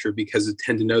of rupture because of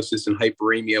tendinosis and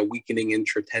hyperemia, weakening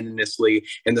intratendinously,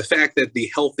 and the fact that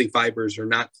the healthy fibers are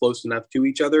not close enough to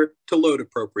each other to load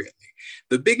appropriately.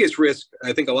 The biggest risk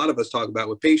I think a lot of us talk about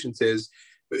with patients is,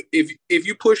 if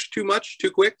you push too much, too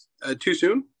quick, too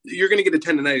soon, you're going to get a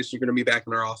tendinitis. You're going to be back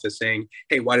in our office saying,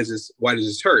 "Hey, why does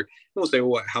this hurt?" And we'll say,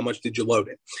 "Well, how much did you load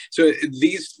it?" So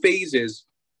these phases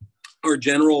are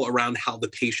general around how the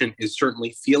patient is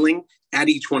certainly feeling at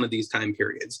each one of these time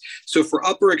periods. So for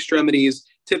upper extremities,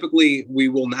 typically we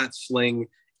will not sling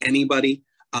anybody.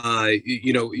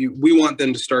 We want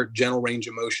them to start gentle range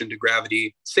of motion to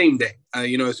gravity same day.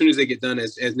 As soon as they get done,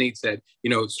 as Nate said,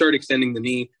 start extending the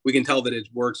knee. We can tell that it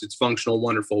works. It's functional.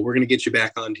 Wonderful. We're going to get you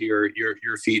back onto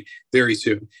your feet very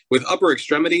soon. With upper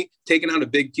extremity, taking out a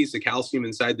big piece of calcium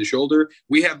inside the shoulder,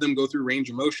 we have them go through range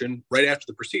of motion right after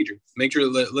the procedure. Make sure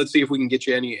let's see if we can get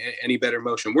you any better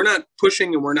motion. We're not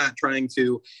pushing, and we're not trying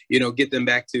to, get them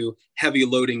back to heavy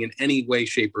loading in any way,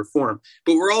 shape, or form.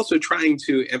 But we're also trying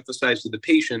to emphasize to the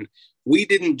patient, we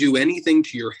didn't do anything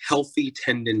to your healthy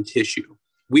tendon tissue.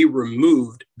 we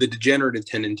removed the degenerative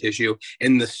tendon tissue,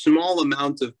 and the small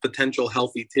amount of potential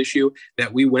healthy tissue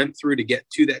that we went through to get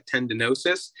to that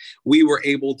tendinosis, we were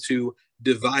able to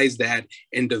devise that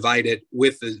and divide it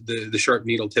with the sharp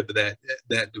needle tip of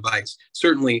that device.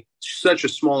 Certainly such a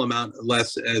small amount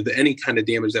less of any kind of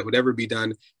damage that would ever be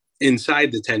done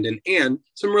inside the tendon, and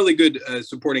some really good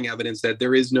supporting evidence that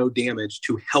there is no damage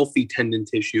to healthy tendon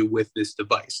tissue with this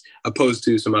device, opposed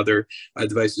to some other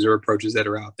devices or approaches that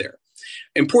are out there.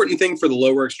 Important thing for the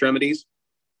lower extremities,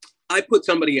 I put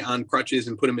somebody on crutches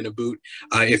and put them in a boot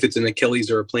if it's an Achilles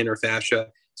or a plantar fascia.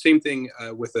 Same thing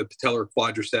with a patellar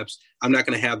quadriceps. I'm not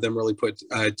going to have them really put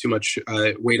too much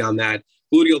weight on that.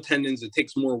 Gluteal tendons, it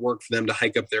takes more work for them to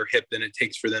hike up their hip than it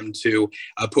takes for them to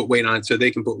put weight on it, so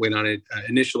they can put weight on it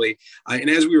initially. And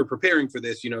as we were preparing for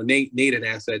this, Nate had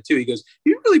asked that too. He goes,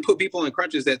 "You really put people on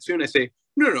crutches that soon?" I say,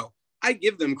 no. I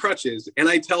give them crutches and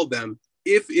I tell them,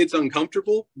 if it's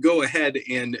uncomfortable, go ahead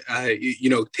and,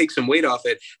 take some weight off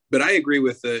it. But I agree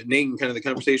with Nate and kind of the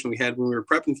conversation we had when we were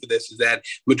prepping for this, is that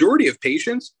majority of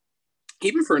patients,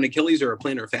 even for an Achilles or a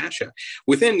plantar fascia,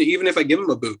 even if I give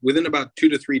them a boot, within about 2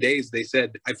 to 3 days, they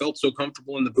said, I felt so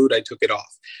comfortable in the boot, I took it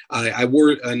off. I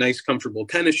wore a nice, comfortable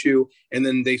tennis shoe, and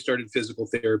then they started physical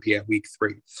therapy at week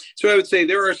 3. So I would say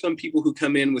there are some people who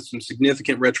come in with some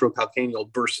significant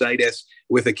retrocalcaneal bursitis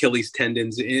with Achilles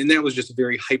tendons, and that was just a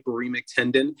very hyperemic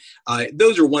tendon.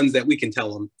 Those are ones that we can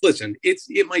tell them, listen,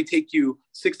 it might take you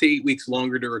 6 to 8 weeks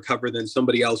longer to recover than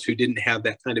somebody else who didn't have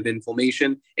that kind of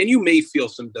inflammation. And you may feel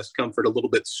some discomfort a little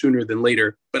bit sooner than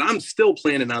later, but I'm still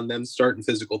planning on them starting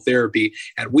physical therapy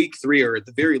at week 3 or at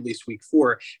the very least week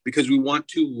 4, because we want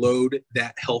to load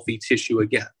that healthy tissue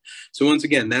again. So once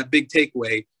again, that big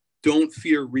takeaway, don't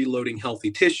fear reloading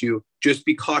healthy tissue. Just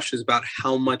be cautious about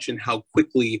how much and how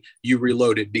quickly you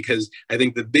reload it, because I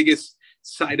think the biggest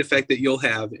side effect that you'll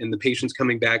have in the patients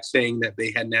coming back saying that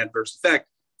they had an adverse effect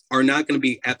are not going to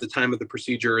be at the time of the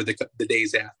procedure or the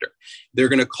days after. They're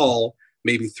going to call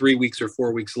maybe 3 weeks or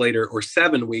 4 weeks later, or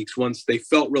 7 weeks, once they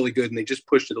felt really good and they just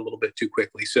pushed it a little bit too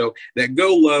quickly. So that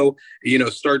go low,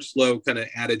 start slow kind of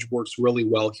adage works really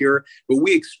well here. But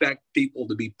we expect people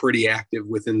to be pretty active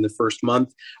within the first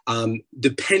month,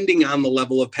 depending on the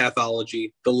level of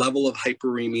pathology, the level of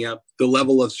hyperemia, the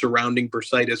level of surrounding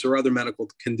bursitis or other medical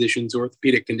conditions,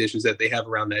 orthopedic conditions that they have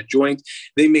around that joint.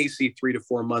 They may see 3 to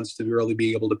 4 months to really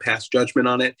be able to pass judgment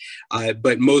on it.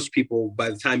 But most people, by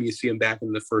the time you see them back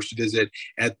in the first visit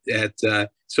at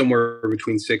somewhere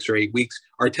between 6 or 8 weeks,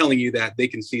 are telling you that they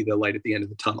can see the light at the end of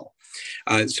the tunnel.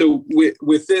 So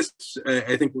with this,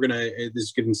 I think we're going to,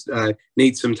 this gives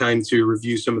Nate some time to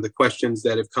review some of the questions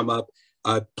that have come up.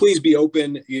 Please be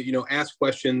open, ask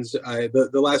questions. The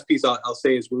last piece I'll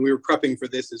say is, when we were prepping for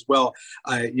this as well,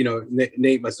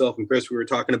 Nate, myself, and Chris, we were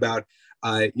talking about,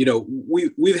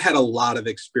 we've had a lot of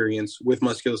experience with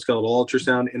musculoskeletal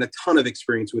ultrasound and a ton of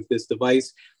experience with this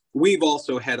device. We've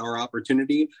also had our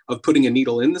opportunity of putting a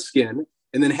needle in the skin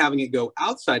and then having it go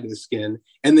outside of the skin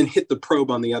and then hit the probe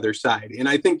on the other side. And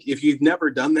I think if you've never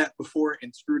done that before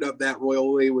and screwed up that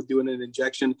royal way with doing an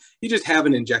injection, you just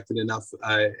haven't injected enough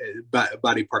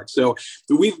body parts. So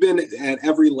we've been at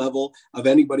every level of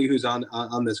anybody who's on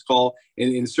this call,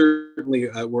 and certainly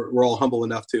we're all humble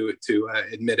enough to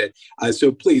admit it.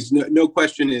 So please, no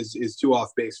question is too off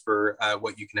base for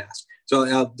what you can ask. So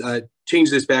I'll change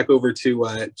this back over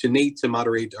to Nate to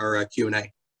moderate our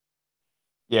Q&A.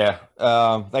 Yeah,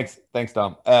 thanks,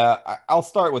 Dom. I'll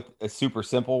start with a super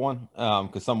simple one,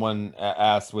 because someone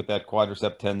asked with that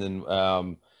quadricep tendon,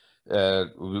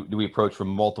 do we approach from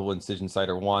multiple incision site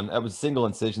or one? That was a single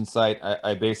incision site.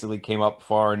 I basically came up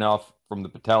far enough from the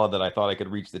patella that I thought I could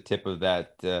reach the tip of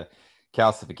that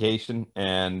calcification,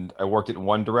 and I worked it in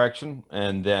one direction,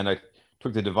 and then I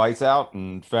took the device out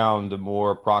and found a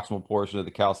more proximal portion of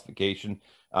the calcification,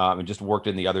 and just worked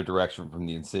in the other direction from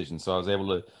the incision. So I was able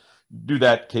to do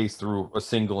that case through a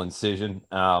single incision.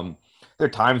 There are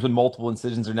times when multiple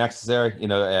incisions are necessary.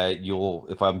 If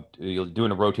you're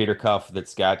doing a rotator cuff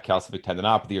that's got calcific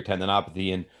tendinopathy or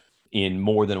tendinopathy in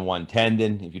more than one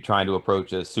tendon, if you're trying to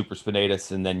approach a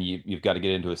supraspinatus and then you've got to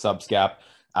get into a subscap,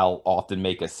 I'll often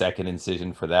make a second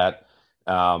incision for that.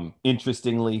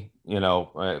 Interestingly, we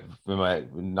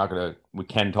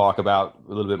can talk about a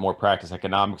little bit more practice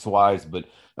economics wise, but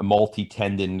a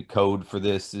multi-tendon code for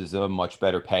this is a much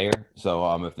better payer.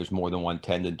 So if there's more than one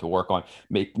tendon to work on,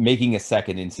 making a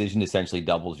second incision essentially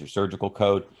doubles your surgical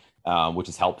code, which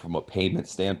has helped from a payment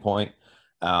standpoint,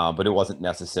 but it wasn't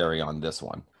necessary on this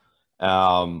one.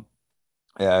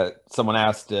 Someone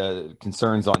asked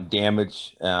concerns on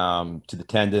damage to the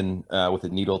tendon with a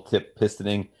needle tip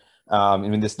pistoning. I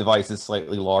mean, this device is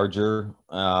slightly larger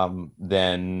than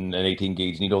an 18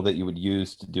 gauge needle that you would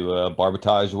use to do a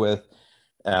barbotage with.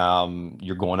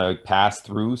 You're going to pass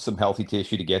through some healthy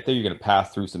tissue to get there. You're going to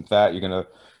pass through some fat. You're going to,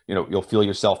 you'll feel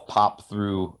yourself pop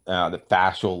through the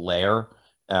fascial layer.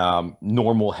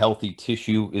 Normal healthy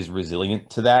tissue is resilient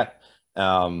to that.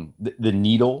 The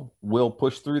needle will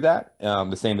push through that,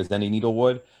 the same as any needle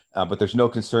would. But there's no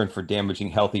concern for damaging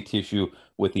healthy tissue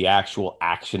with the actual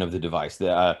action of the device.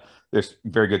 There's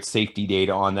very good safety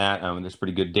data on that. There's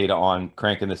pretty good data on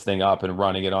cranking this thing up and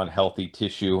running it on healthy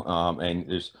tissue. And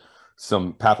there's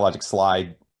some pathologic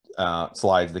slides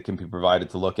that can be provided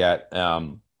to look at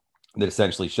that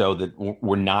essentially show that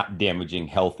we're not damaging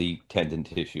healthy tendon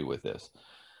tissue with this.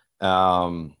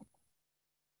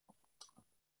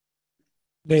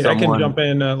 Nate, I can jump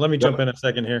in. Let me jump in a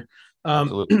second here.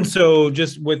 So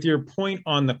just with your point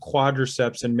on the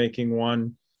quadriceps and making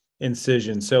one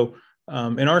incision. So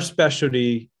in our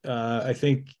specialty, I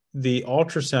think the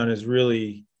ultrasound is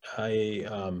really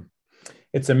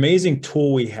it's an amazing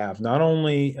tool we have, not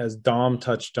only as Dom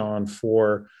touched on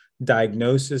for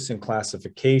diagnosis and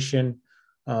classification,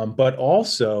 but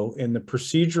also in the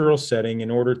procedural setting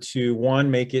in order to, one,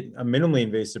 make it a minimally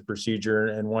invasive procedure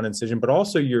and one incision, but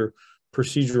also your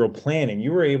procedural planning.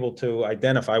 You were able to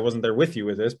identify, I wasn't there with you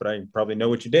with this, but I probably know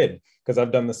what you did because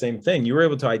I've done the same thing. You were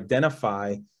able to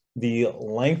identify the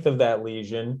length of that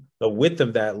lesion, the width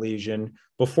of that lesion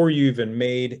before you even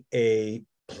made a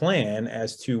plan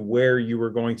as to where you were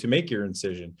going to make your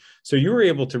incision. So you were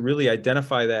able to really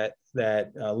identify that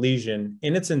lesion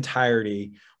in its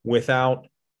entirety without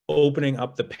opening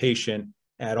up the patient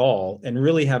at all, and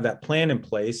really have that plan in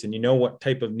place, and you know what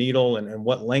type of needle and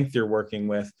what length you're working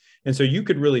with. And so you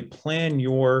could really plan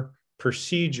your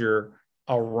procedure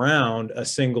around a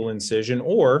single incision,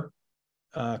 or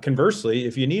conversely,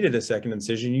 if you needed a second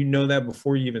incision, you know that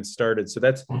before you even started. So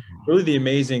that's really the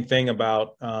amazing thing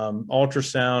about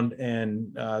ultrasound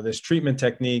and this treatment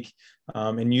technique,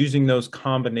 and using those the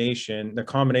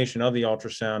combination of the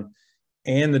ultrasound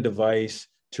and the device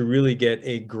to really get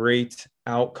a great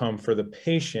outcome for the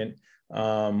patient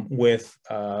with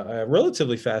a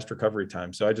relatively fast recovery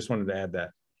time. So I just wanted to add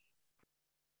that.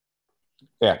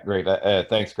 Yeah, great.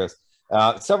 Thanks, Chris.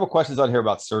 Several questions on here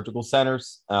about surgical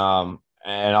centers.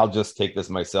 And I'll just take this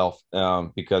myself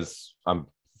because I'm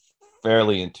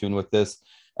fairly in tune with this.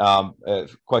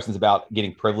 Questions about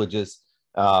getting privileges,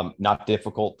 not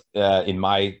difficult in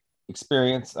my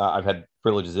experience. I've had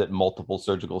privileges at multiple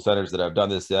surgical centers that I've done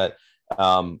this at.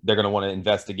 They're going to want to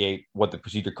investigate what the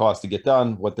procedure costs to get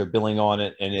done, what they're billing on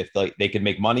it, and if they can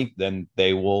make money, then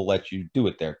they will let you do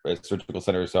it there. Surgical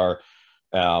centers are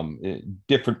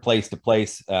different place to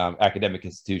place, academic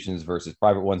institutions versus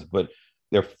private ones, but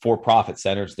they're for-profit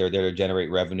centers. They're there to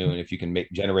generate revenue, and if you can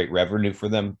generate revenue for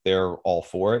them, they're all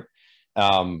for it.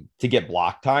 To get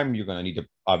block time, you're going to need to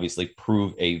obviously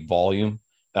prove a volume.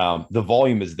 The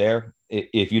volume is there.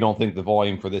 If you don't think the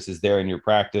volume for this is there in your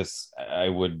practice, I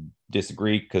would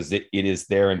disagree, because it is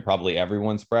there in probably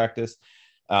everyone's practice.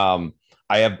 I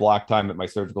have block time at my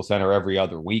surgical center every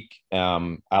other week.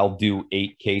 I'll do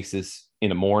 8 cases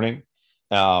in a morning.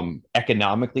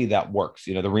 Economically, that works.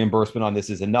 The reimbursement on this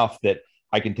is enough that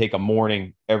I can take a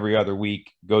morning every other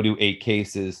week, go do 8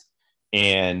 cases,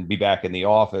 and be back in the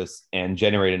office and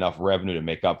generate enough revenue to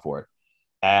make up for it.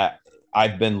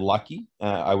 I've been lucky,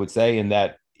 I would say, in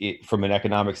that from an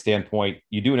economic standpoint,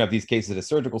 you do enough these cases at a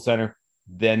surgical center,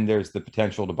 then there's the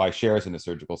potential to buy shares in a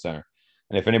surgical center.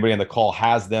 And if anybody on the call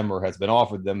has them or has been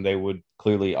offered them, they would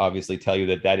clearly, obviously tell you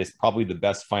that that is probably the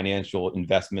best financial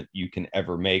investment you can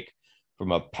ever make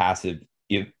from a passive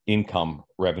income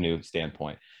revenue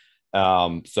standpoint.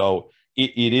 So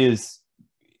it is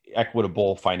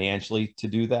equitable financially to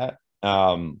do that.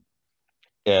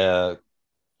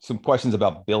 Some questions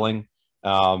about billing.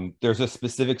 There's a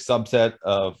specific subset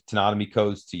of tenotomy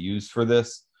codes to use for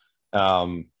this.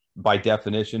 By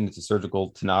definition, it's a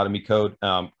surgical tenotomy code.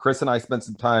 Chris and I spent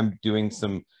some time doing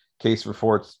some case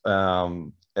reports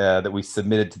that we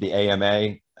submitted to the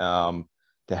AMA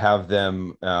to have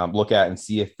them look at and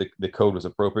see if the code was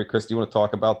appropriate. Chris, do you want to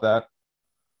talk about that?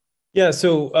 Yeah,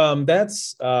 so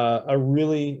that's a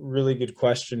really, really good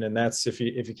question, and that's if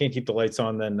you can't keep the lights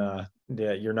on, then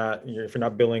yeah, if you're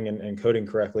not billing and coding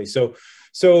correctly. So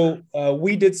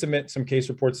we did submit some case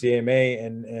reports to the AMA,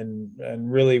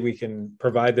 and really we can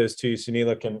provide those to you.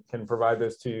 Sunila can provide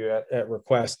those to you at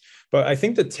request. But I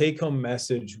think the take-home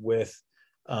message with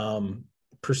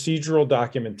procedural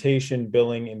documentation,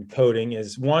 billing, and coding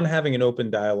is, one, having an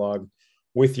open dialogue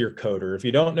with your coder. If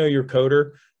you don't know your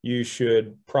coder, you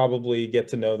should probably get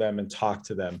to know them and talk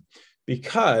to them,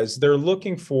 because they're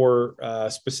looking for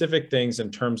specific things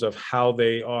in terms of how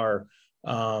they are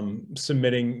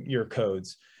submitting your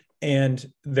codes. And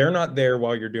they're not there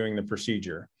while you're doing the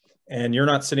procedure. And you're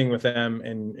not sitting with them,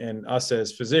 and us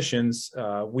as physicians,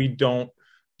 we don't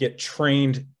get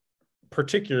trained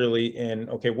particularly in,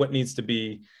 okay, what needs to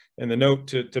be in the note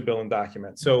to bill and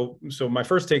document. So my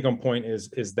first take home point is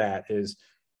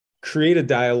create a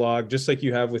dialogue, just like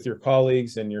you have with your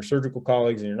colleagues and your surgical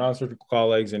colleagues and your non-surgical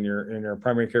colleagues and your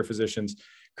primary care physicians.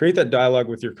 Create that dialogue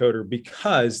with your coder,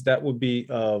 because that would be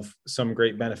of some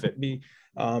great benefit.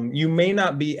 You may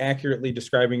not be accurately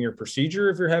describing your procedure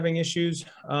if you're having issues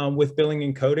with billing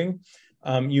and coding.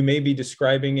 You may be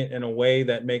describing it in a way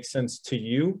that makes sense to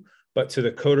you, but to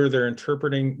the coder, they're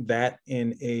interpreting that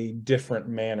in a different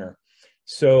manner.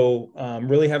 So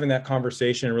really having that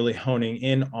conversation and really honing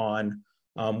in on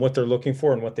what they're looking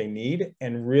for and what they need,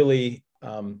 and really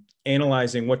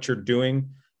analyzing what you're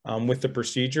doing with the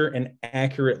procedure and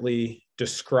accurately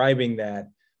describing that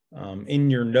in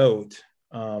your note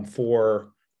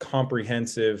for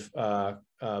comprehensive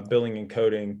billing and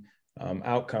coding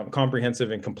outcome,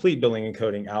 comprehensive and complete billing and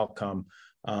coding outcome.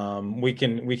 We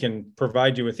can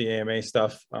provide you with the AMA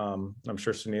stuff. I'm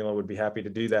sure Sunila would be happy to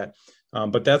do that.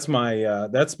 But that's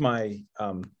my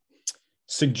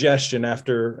suggestion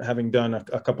after having done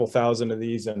a couple thousand of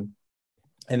these and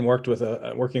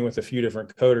working with a few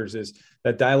different coders, is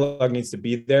that dialogue needs to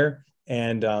be there.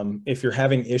 And if you're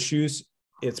having issues,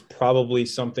 it's probably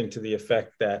something to the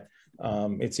effect that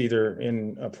it's either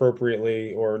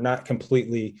inappropriately or not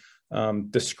completely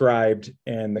described,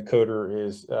 and the coder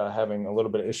is having a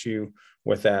little bit of issue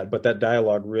with that. But that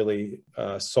dialogue really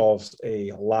solves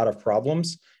a lot of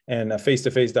problems, and a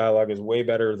face-to-face dialogue is way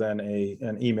better than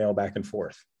an email back and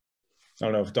forth. I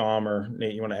don't know if Dom or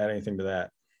Nate, you want to add anything to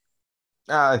that?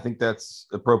 I think that's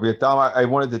appropriate. Dom, I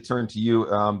wanted to turn to you.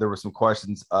 There were some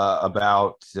questions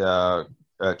about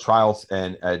trials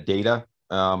and data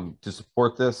to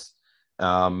support this.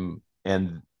 I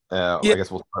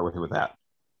guess we'll start with that.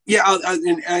 Yeah,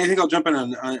 and I think I'll jump in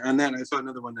on that. I saw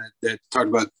another one that talked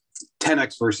about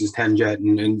 10x versus 10-jet,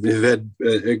 and have had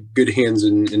good hands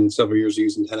in several years of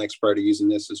using 10x prior to using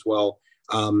this as well.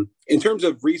 In terms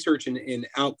of research and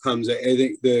outcomes, I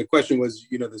think the question was,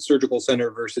 the surgical center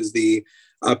versus the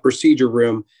procedure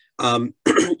room.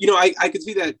 I could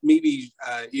see that maybe,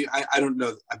 I don't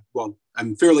know. Well,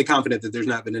 I'm fairly confident that there's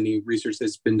not been any research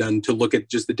that's been done to look at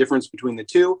just the difference between the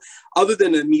two. Other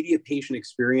than immediate patient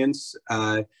experience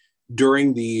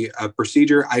during the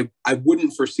procedure, I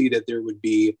wouldn't foresee that there would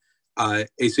be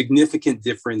a significant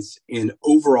difference in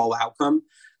overall outcome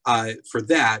for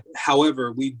that.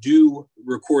 However, we do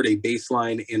record a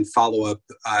baseline and follow-up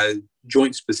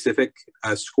joint-specific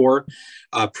score,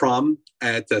 PROM,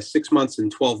 at 6 months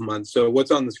and 12 months. So what's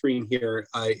on the screen here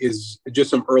is just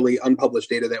some early unpublished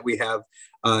data that we have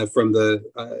from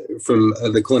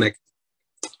the clinic.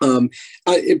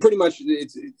 It pretty much,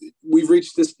 we've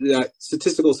reached this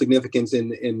statistical significance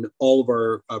in all of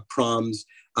our PROMs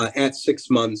at 6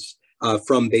 months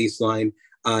from baseline.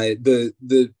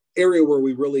 The area where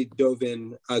we really dove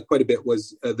in quite a bit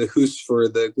was the HOOS for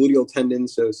the gluteal tendon.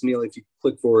 So Sunil, if you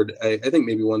click forward, I think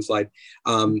maybe one slide,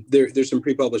 there's some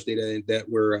pre-published data that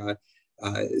we're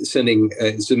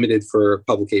submitted for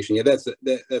publication. Yeah, that's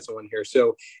the one here.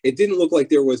 So it didn't look like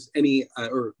there was any,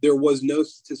 or there was no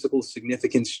statistical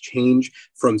significance change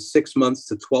from 6 months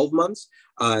to 12 months.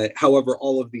 However,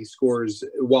 all of these scores,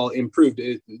 while improved,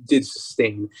 it did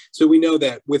sustain. So we know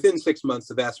that within 6 months,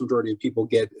 the vast majority of people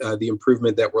get the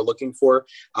improvement that we're looking for.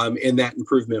 And that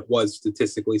improvement was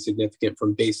statistically significant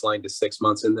from baseline to 6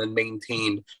 months, and then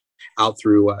maintained out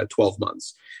through 12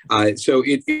 months. So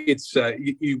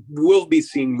you will be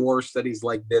seeing more studies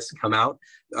like this come out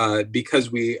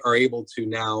because we are able to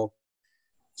now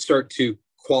start to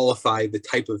qualify the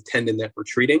type of tendon that we're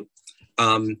treating.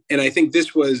 And I think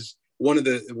this was one of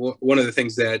the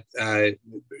things that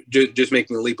just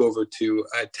making a leap over to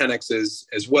 10x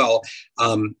as well.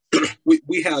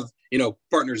 We have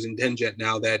partners in 10-jet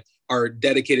now that are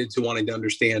dedicated to wanting to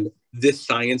understand this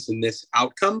science and this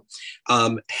outcome.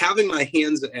 Having my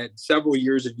hands at several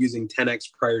years of using 10x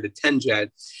prior to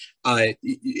 10-jet,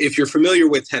 if you're familiar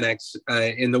with 10x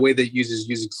in the way that it uses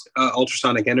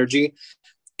ultrasonic energy,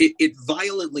 it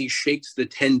violently shakes the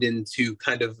tendon to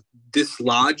kind of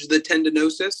dislodge the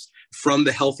tendinosis from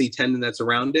the healthy tendon that's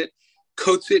around it,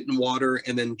 coats it in water,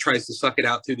 and then tries to suck it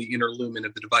out through the inner lumen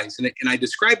of the device. And I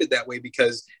describe it that way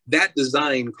because that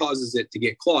design causes it to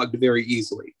get clogged very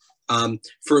easily.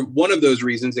 For one of those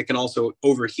reasons, it can also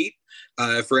overheat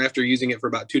for after using it for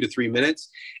about 2 to 3 minutes.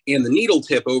 And the needle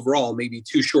tip overall may be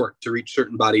too short to reach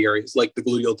certain body areas like the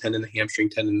gluteal tendon, the hamstring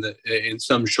tendon, and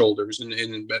some shoulders.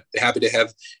 And happy to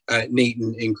have Nate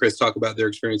and Chris talk about their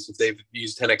experience if they've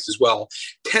used 10X as well.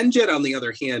 10Jet, on the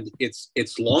other hand,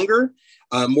 it's longer,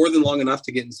 more than long enough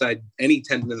to get inside any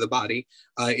tendon of the body.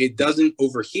 It doesn't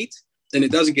overheat. And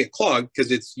it doesn't get clogged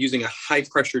because it's using a high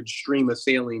pressured stream of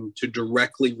saline to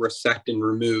directly resect and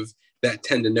remove that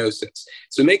tendinosis.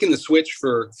 So making the switch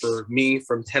for me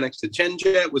from 10X to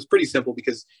 10Jet was pretty simple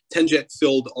because 10Jet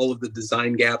filled all of the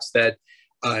design gaps that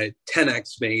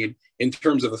 10X made in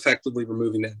terms of effectively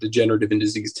removing that degenerative and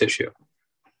diseased tissue.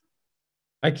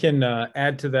 I can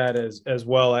add to that as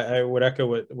well. I would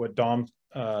echo what Dom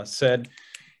said.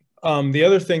 The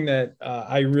other thing that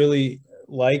I really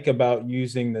like about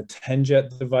using the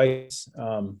 10Jet device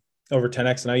over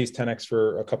 10X, and I used 10X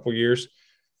for a couple of years,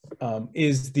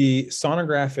 is the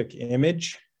sonographic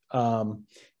image and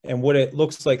what it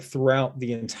looks like throughout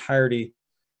the entirety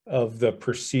of the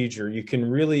procedure. You can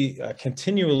really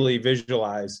continually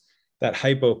visualize that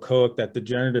hypoechoic, that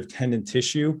degenerative tendon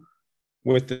tissue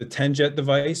with the 10Jet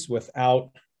device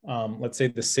without, let's say,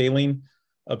 the saline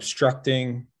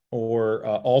obstructing or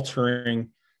altering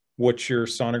what your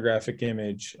sonographic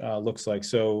image looks like.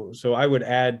 So I would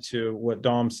add to what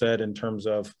Dom said in terms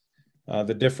of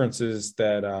the differences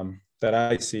that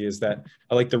I see is that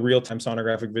I like the real-time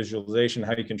sonographic visualization,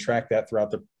 how you can track that throughout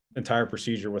the entire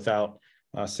procedure without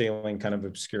saline kind of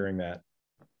obscuring that.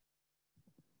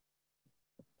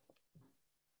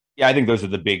 Yeah, I think those are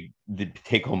the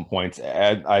take-home points.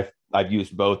 I've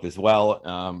used both as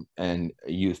well, and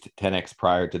used 10X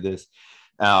prior to this.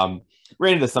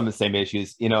 Ran into some of the same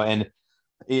issues, and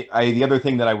the other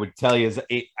thing that I would tell you is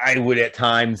I would at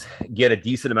times get a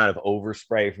decent amount of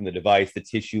overspray from the device. The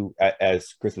tissue,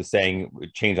 as Chris was saying,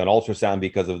 would change on ultrasound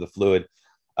because of the fluid,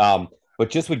 but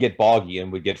just would get boggy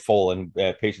and would get full, and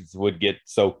patients would get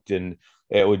soaked, and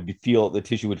the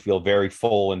tissue would feel very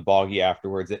full and boggy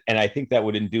afterwards. And I think that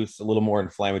would induce a little more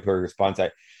inflammatory response.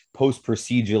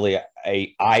 Post-procedurally,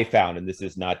 I found, and this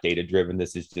is not data-driven,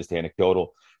 this is just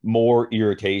anecdotal, more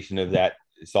irritation of that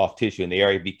soft tissue in the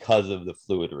area because of the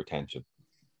fluid retention.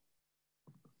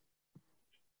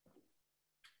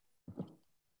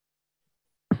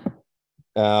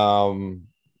 There's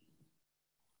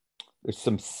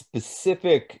some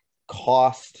specific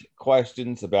cost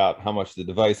questions about how much the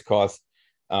device costs.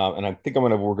 And I think we're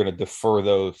going to defer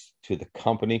those to the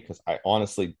company because I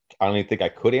don't even think I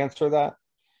could answer that.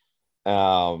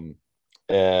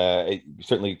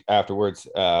 Certainly afterwards,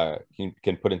 you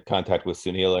can put in contact with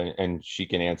Sunila and she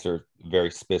can answer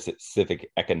very specific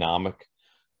economic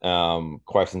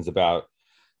questions about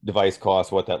device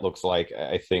costs, what that looks like.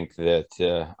 I think that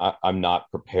I'm not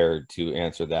prepared to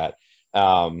answer that.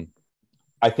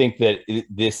 I think that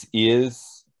this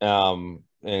is, and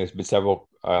there's been several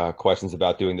questions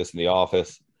about doing this in the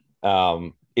office.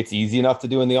 It's easy enough to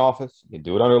do in the office. You can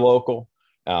do it under local.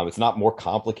 It's not more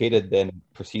complicated than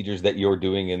procedures that you're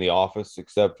doing in the office,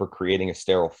 except for creating a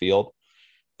sterile field.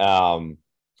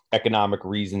 Economic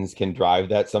reasons can drive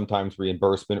that. Sometimes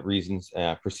reimbursement reasons,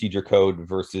 procedure code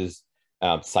versus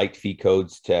site fee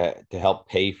codes to help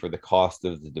pay for the cost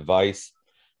of the device.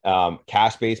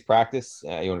 Cash-based practice,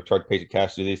 you want to charge patient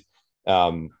cash to do these?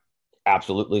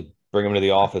 Absolutely. Bring them to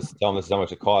the office, tell them this is how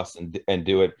much it costs, and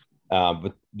do it.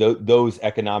 But those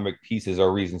economic pieces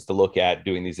are reasons to look at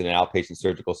doing these in an outpatient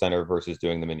surgical center versus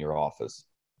doing them in your office.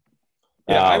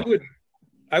 Yeah,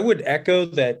 I would echo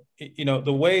that.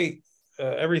 The way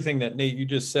everything that Nate you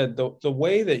just said, the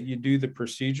way that you do the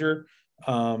procedure,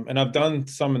 and I've done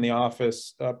some in the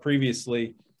office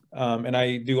previously, and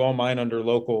I do all mine under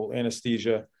local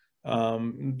anesthesia.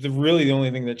 The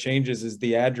only thing that changes is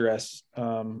the address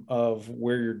of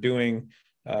where you're doing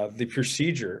the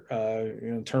procedure,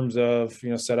 in terms of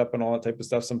setup and all that type of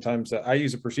stuff. Sometimes I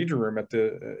use a procedure room at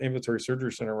the ambulatory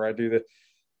surgery center where I do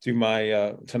my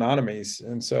tenotomies,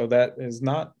 and so that is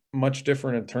not much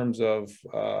different in terms of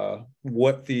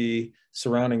what the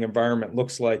surrounding environment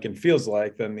looks like and feels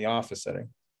like than the office setting.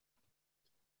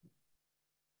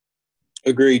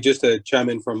 Agree. Just to chime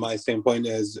in from my standpoint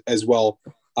as well,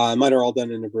 mine are all done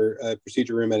in a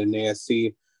procedure room at an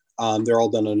ASC. They're all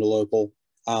done on a local.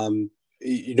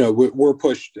 We're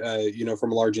pushed,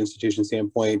 from a large institution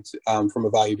standpoint, from a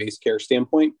value-based care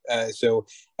standpoint. I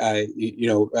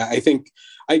think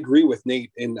I agree with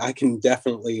Nate, and I can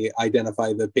definitely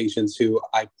identify the patients who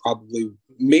I probably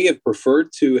may have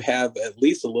preferred to have at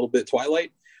least a little bit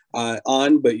twilight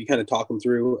on, but you kind of talk them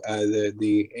through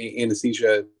the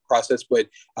anesthesia process. But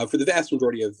for the vast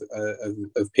majority of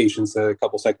patients, a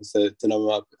couple seconds to numb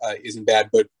them up isn't bad.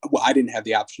 But I didn't have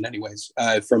the option anyways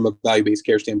from a value-based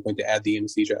care standpoint to add the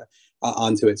anesthesia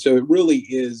onto it. So it really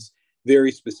is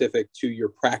very specific to your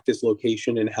practice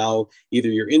location and how either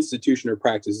your institution or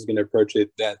practice is going to approach it.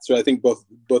 So I think both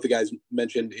the guys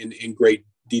mentioned in great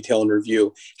detail and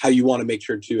review how you want to make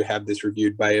sure to have this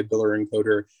reviewed by a biller and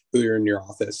coder who are in your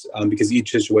office, because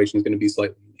each situation is going to be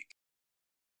slightly unique.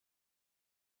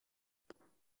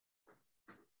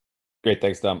 Great,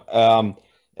 thanks, Tom.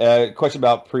 Question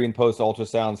about pre and post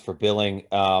ultrasounds for billing.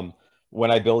 When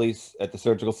I bill these at the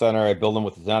surgical center, I bill them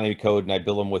with the anatomy code and I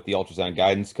bill them with the ultrasound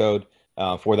guidance code.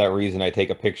 For that reason, I take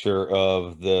a picture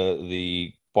of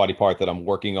the body part that I'm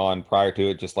working on prior to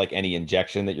it, just like any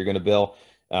injection that you're going to bill.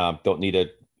 Don't need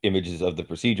images of the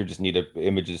procedure, just need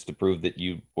images to prove that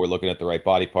you were looking at the right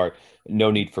body part.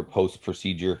 No need for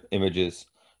post-procedure images.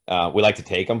 We like to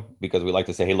take them because we like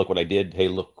to say, hey, look what I did. Hey,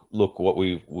 look what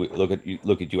we look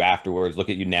at you afterwards. Look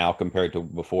at you now compared to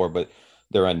before, but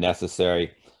they're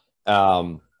unnecessary.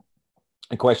 A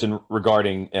question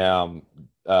regarding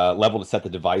level to set the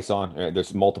device on.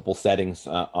 There's multiple settings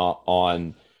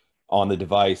on the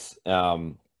device.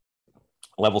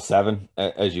 Level 7,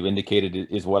 as you indicated,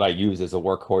 is what I use as a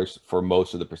workhorse for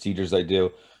most of the procedures I do.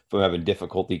 If I'm having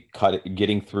difficulty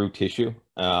getting through tissue,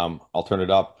 I'll turn it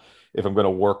up. If I'm going to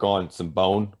work on some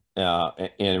bone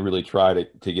and really try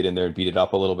to get in there and beat it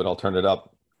up a little bit, I'll turn it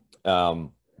up.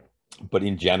 But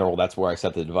in general, that's where I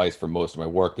set the device for most of my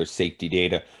work. There's safety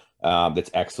data that's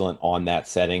excellent on that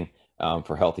setting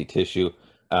for healthy tissue.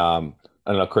 I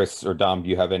don't know, Chris or Dom, do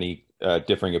you have any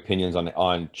differing opinions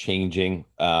on changing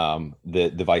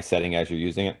the device setting as you're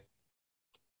using it?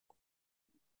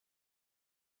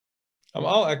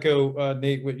 I'll echo,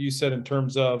 Nate, what you said in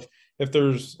terms of if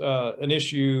there's an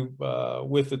issue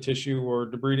with the tissue or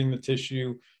debriding the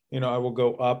tissue, I will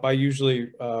go up. I usually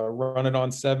run it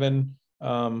on 7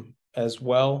 as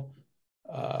well.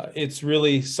 It's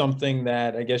really something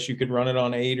that I guess you could run it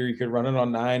on 8, or you could run it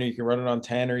on 9, or you could run it on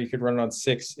 10, or you could run it on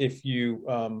 6 if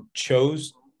you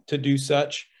chose to do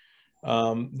such.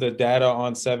 The data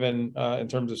on 7 in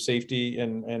terms of safety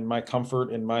and my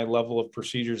comfort and my level of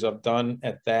procedures I've done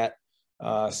at that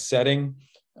setting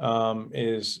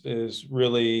is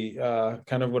really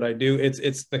kind of what I do.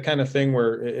 It's the kind of thing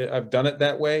where I've done it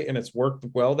that way and it's worked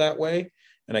well that way,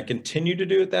 and I continue to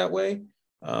do it that way.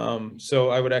 So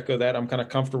I would echo that. I'm kind of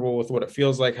comfortable with what it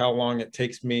feels like, how long it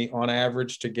takes me on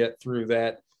average to get through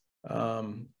that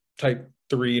type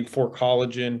 3 and 4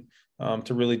 collagen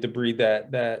to really debride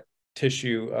that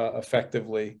tissue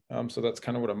effectively. So that's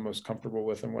kind of what I'm most comfortable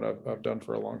with and what I've done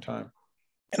for a long time.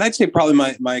 And I'd say probably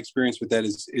my experience with that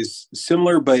is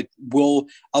similar, but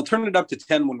I'll turn it up to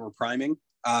 10 when we're priming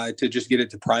to just get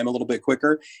it to prime a little bit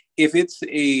quicker. If it's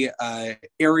a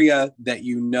area that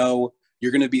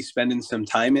you're going to be spending some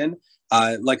time in,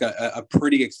 like a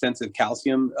pretty extensive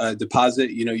calcium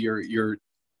deposit, you're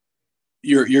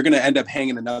going to end up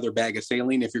hanging another bag of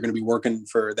saline if you're going to be working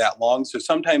for that long. So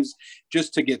sometimes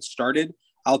just to get started,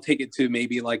 I'll take it to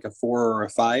maybe like a 4 or a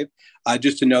 5,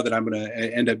 just to know that I'm going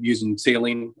to end up using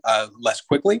saline less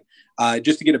quickly,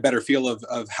 just to get a better feel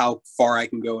of how far I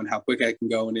can go and how quick I can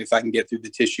go, and if I can get through the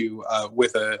tissue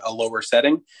with a lower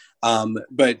setting.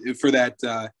 But for that,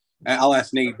 I'll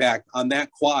ask Nate back on that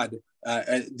quad.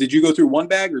 Did you go through 1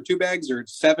 bag or 2 bags or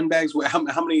 7 bags? How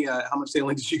much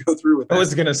saline did you go through with that? I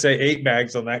was going to say 8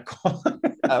 bags on that quad.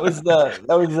 That was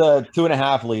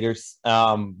 2.5 liters.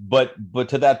 But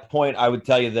to that point, I would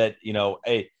tell you that,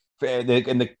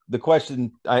 the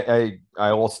question, I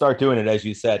will start doing it as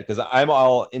you said, because I'm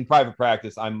all in private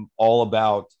practice. I'm all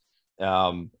about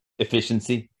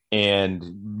efficiency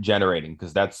and generating,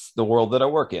 because that's the world that I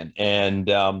work in. And,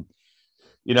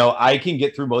 I can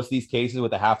get through most of these cases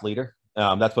with a 0.5 liter.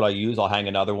 That's what I use. I'll hang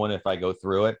another one if I go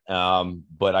through it.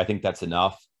 But I think that's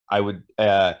enough. I would,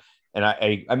 and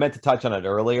I meant to touch on it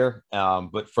earlier,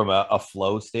 but from a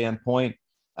flow standpoint,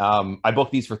 I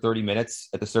book these for 30 minutes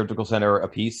at the surgical center a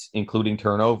piece, including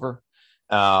turnover.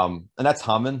 And that's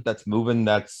humming, that's moving,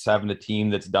 that's having a team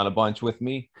that's done a bunch with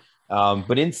me.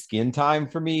 But in skin time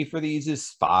for me for these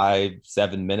is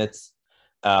 5-7 minutes.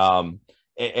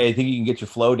 I think you can get your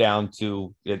flow down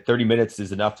to 30 minutes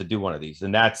is enough to do one of these.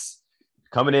 And that's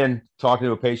coming in, talking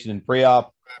to a patient in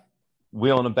pre-op,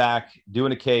 wheeling them back,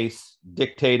 doing a case,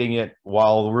 dictating it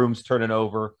while the room's turning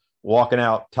over, walking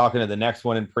out, talking to the next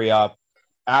one in pre-op.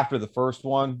 After the first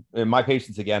one, and my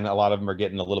patients, again, a lot of them are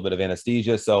getting a little bit of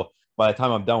anesthesia. So by the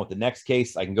time I'm done with the next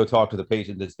case, I can go talk to the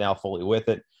patient that's now fully with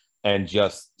it and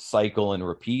just cycle and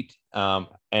repeat.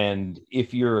 And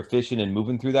if you're efficient in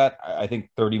moving through that, I think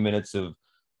 30 minutes of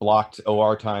blocked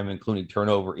OR time, including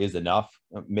turnover, is enough.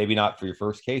 Maybe not for your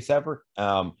first case ever,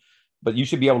 but you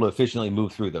should be able to efficiently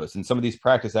move through those. And some of these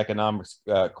practice economics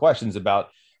questions about,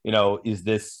 is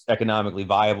this economically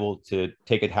viable to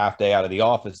take a half day out of the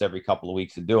office every couple of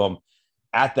weeks and do them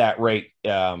at that rate?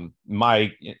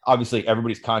 Obviously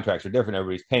everybody's contracts are different,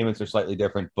 everybody's payments are slightly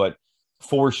different, but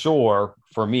for sure,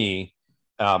 for me,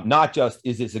 not just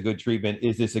is this a good treatment,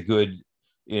 is this a good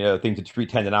thing to treat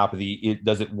tendinopathy,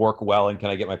 does it work well, and can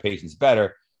I get my patients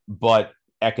better? But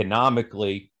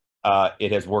economically,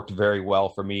 it has worked very well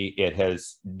for me. It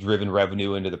has driven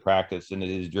revenue into the practice, and it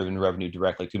has driven revenue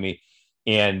directly to me.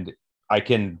 And I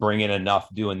can bring in enough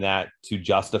doing that to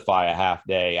justify a half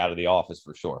day out of the office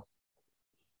for sure.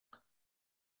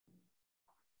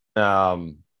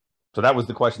 So that was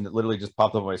the question that literally just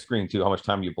popped up on my screen too. How much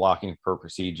time are you blocking per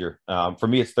procedure? For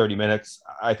me, it's 30 minutes.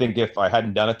 I think if I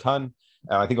hadn't done a ton,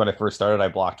 I think when I first started, I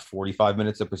blocked 45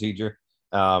 minutes a procedure.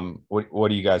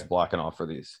 What are you guys blocking off for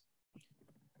these?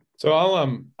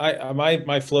 So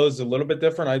my flow is a little bit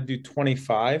different. I do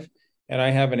 25, and I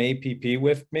have an APP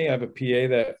with me. I have a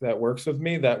PA that works with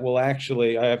me that will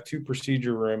actually, I have 2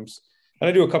 procedure rooms, and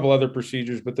I do a couple other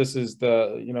procedures, but this is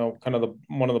the, kind of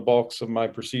one of the bulks of my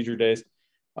procedure days.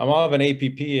 I'll have an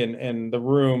APP in the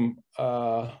room,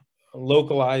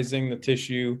 localizing the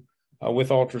tissue with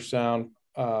ultrasound,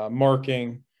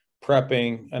 marking,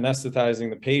 prepping, anesthetizing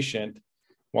the patient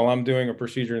while I'm doing a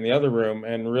procedure in the other room.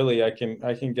 And really, I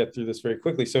can get through this very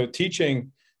quickly. So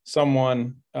teaching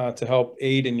someone to help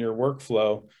aid in your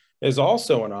workflow is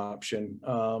also an option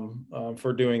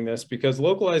for doing this, because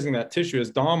localizing that tissue,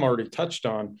 as Dom already touched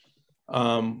on,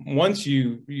 once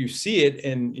you see it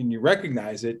and you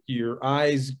recognize it, your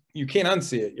eyes, you can't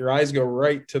unsee it. Your eyes go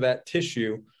right to that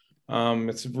tissue.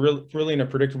 It's really in a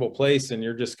predictable place, and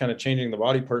you're just kind of changing the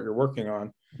body part you're working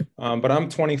on. But I'm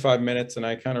 25 minutes, and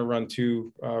I kind of run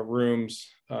 2 rooms,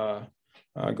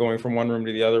 going from one room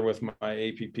to the other with my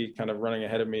APP kind of running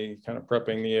ahead of me, kind of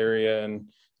prepping the area, and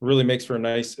really makes for a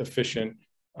nice, efficient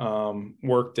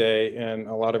work day and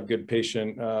a lot of good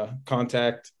patient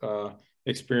contact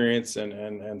experience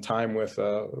and time with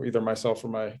either myself or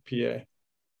my PA.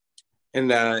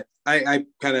 And I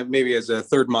kind of maybe as a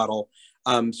third model.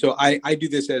 So I do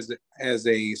this as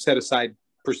a set aside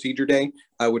procedure day,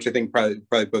 which I think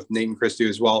probably both Nate and Chris do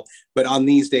as well. But on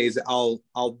these days, I'll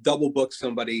double book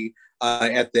somebody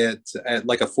at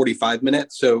like a 45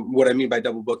 minute. So what I mean by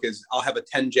double book is I'll have a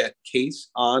 10-jet case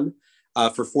on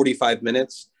for 45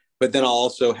 minutes. But then I'll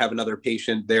also have another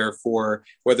patient there for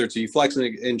whether it's a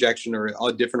euflexin injection or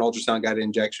a different ultrasound guided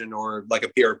injection, or like a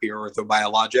PRP or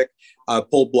orthobiologic,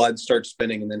 pull blood, start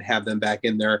spinning, and then have them back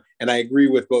in there. And I agree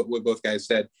with what both guys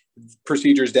said.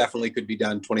 Procedures definitely could be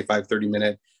done 25, 30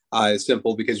 minute,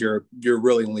 simple, because you're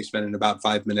really only spending about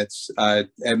 5 minutes at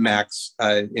max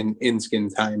in skin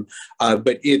time.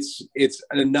 But it's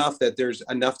enough that there's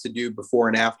enough to do before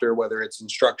and after, whether it's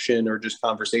instruction or just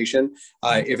conversation,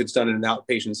 if it's done in an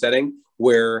outpatient setting,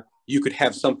 where you could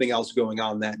have something else going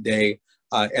on that day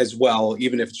as well,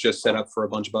 even if it's just set up for a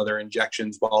bunch of other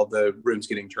injections while the room's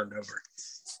getting turned over.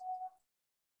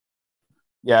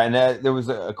 Yeah, and there was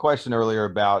a question earlier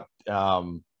about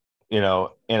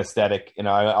anesthetic.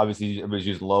 Obviously everybody's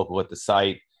using local at the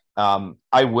site.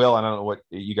 I will, and I don't know what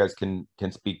you guys can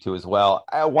speak to as well.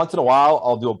 Once in a while,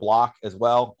 I'll do a block as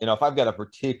well. If I've got a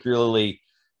particularly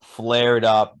flared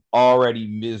up, already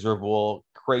miserable,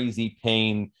 crazy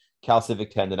pain,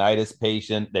 calcific tendonitis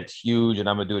patient that's huge, and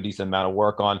I'm going to do a decent amount of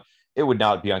work on, it would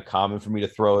not be uncommon for me to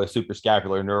throw a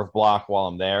suprascapular nerve block while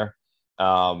I'm there.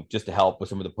 Just to help with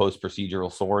some of the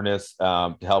post-procedural soreness,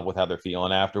 to help with how they're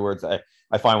feeling afterwards.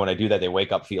 I find when I do that, they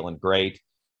wake up feeling great.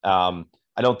 I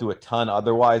don't do a ton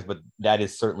otherwise, but that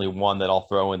is certainly one that I'll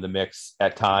throw in the mix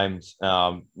at times.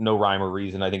 No rhyme or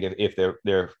reason. I think if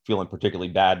they're feeling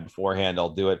particularly bad beforehand, I'll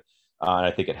do it. And I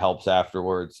think it helps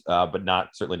afterwards, but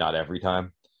certainly not every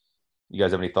time. You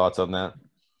guys have any thoughts on that?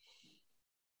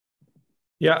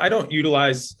 Yeah, I don't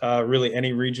utilize really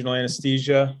any regional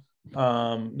anesthesia.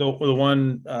 The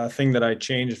one thing that I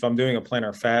change, if I'm doing a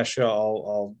plantar fascia,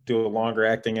 I'll do a longer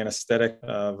acting anesthetic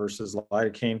versus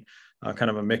lidocaine,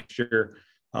 kind of a mixture.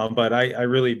 But I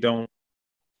really don't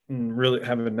really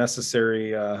have a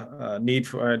necessary need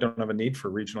for, I don't have a need for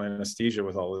regional anesthesia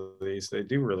with all of these. They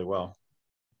do really well.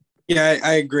 Yeah,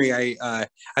 I agree. I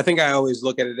think I always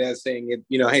look at it as saying,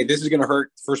 hey, this is going to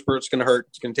hurt. First part's going to hurt.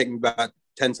 It's going to take me about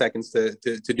 10 seconds to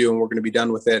do, and we're going to be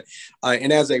done with it.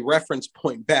 And as a reference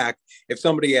point back, if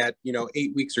somebody at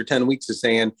 8 weeks or 10 weeks is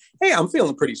saying, hey, I'm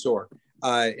feeling pretty sore,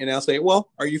 And I'll say,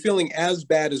 well, are you feeling as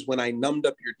bad as when I numbed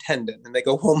up your tendon? And they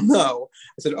go, well, no.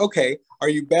 I said, okay, are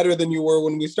you better than you were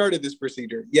when we started this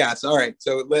procedure? Yes. All right.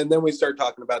 So then we start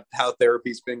talking about how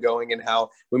therapy's been going and how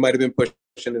we might have been pushing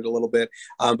it a little bit.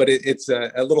 But it's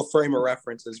a little frame of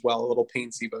reference as well, a little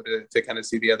pain SIBO to kind of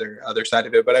see the other side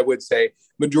of it. But I would say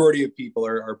majority of people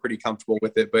are pretty comfortable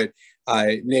with it. But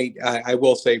Nate, I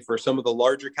will say for some of the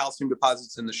larger calcium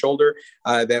deposits in the shoulder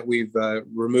that we've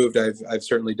removed, I've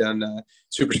certainly done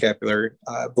suprascapular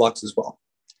blocks as well.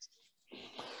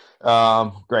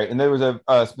 Great. And there was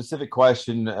a specific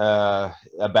question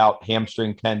about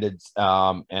hamstring tendons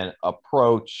and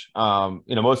approach.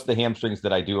 Most of the hamstrings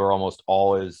that I do are almost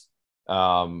always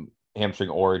hamstring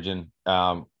origin,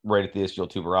 right at the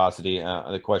ischial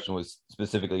tuberosity. The question was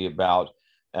specifically about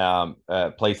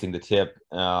placing the tip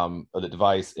of the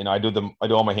device. I do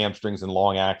all my hamstrings in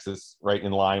long axis, right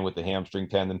in line with the hamstring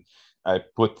tendon. I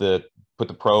put the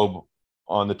probe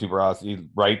on the tuberosity,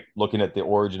 right, looking at the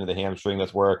origin of the hamstring.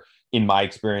 That's where, in my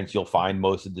experience, you'll find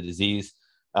most of the disease.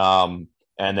 And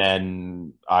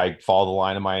then I follow the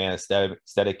line of my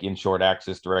anesthetic in short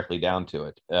axis directly down to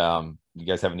it. Do you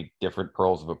guys have any different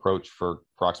pearls of approach for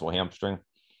proximal hamstring?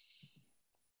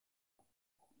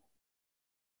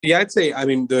 Yeah, I'd say,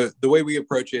 the way we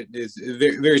approach it is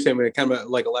very, very similar, kind of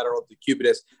like a lateral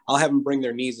decubitus. I'll have them bring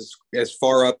their knees as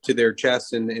far up to their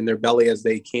chest and their belly as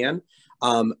they can.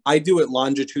 I do it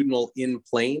longitudinal in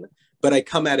plane, but I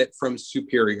come at it from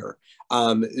superior.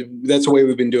 That's the way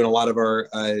we've been doing a lot of our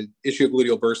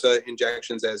ischiogluteal bursa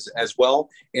injections as well.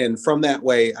 And from that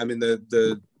way,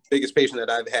 the biggest patient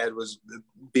that I've had was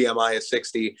BMI of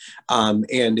 60.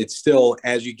 And it's still,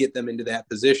 as you get them into that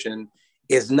position,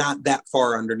 is not that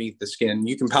far underneath the skin.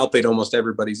 You can palpate almost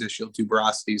everybody's ischial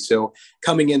tuberosity. So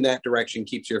coming in that direction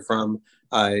keeps you from,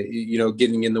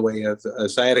 getting in the way of a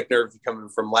sciatic nerve coming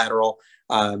from lateral.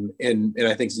 And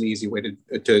I think it's an easy way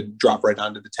to drop right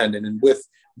onto the tendon. And with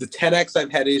the 10X,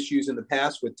 I've had issues in the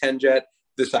past with 10-jet,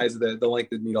 the size of the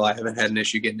length of the needle. I haven't had an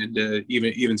issue getting into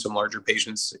even some larger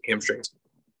patients' hamstrings.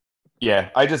 Yeah,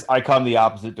 I come the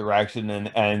opposite direction,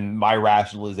 and my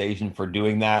rationalization for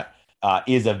doing that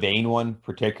is a vain one,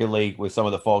 particularly with some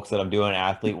of the folks that I'm doing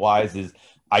athlete-wise, is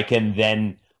I can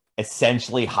then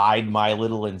essentially hide my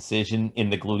little incision in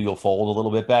the gluteal fold a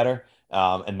little bit better.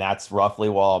 And that's roughly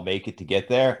what I'll make it to get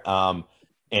there.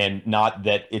 And not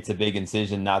that it's a big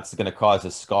incision, not going to cause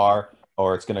a scar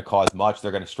or it's going to cause much.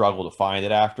 They're going to struggle to find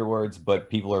it afterwards, but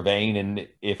people are vain. And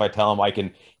if I tell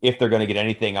them if they're going to get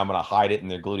anything, I'm going to hide it in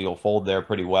their gluteal fold there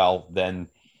pretty well, then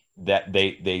that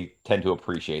they tend to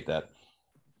appreciate that.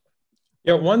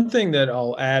 Yeah, one thing that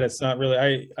I'll add, it's not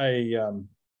really,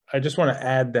 I just want to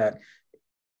add that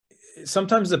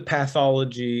sometimes the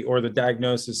pathology or the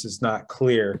diagnosis is not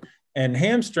clear. And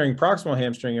proximal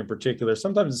hamstring in particular,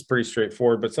 sometimes it's pretty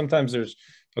straightforward, but sometimes there's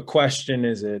a question,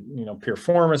 is it,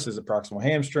 piriformis, is it proximal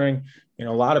hamstring? A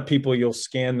lot of people, you'll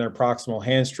scan their proximal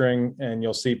hamstring and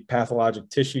you'll see pathologic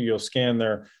tissue. You'll scan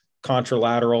their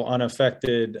contralateral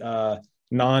unaffected,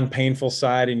 non-painful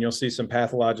side, and you'll see some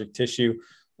pathologic tissue.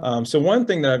 So one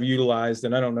thing that I've utilized,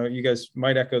 and I don't know, you guys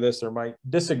might echo this or might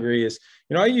disagree, is,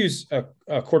 I use a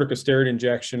corticosteroid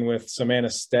injection with some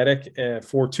anesthetic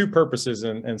for two purposes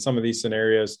in some of these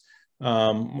scenarios.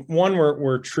 One,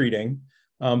 we're treating,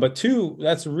 but two,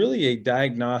 that's really a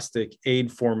diagnostic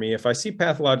aid for me. If I see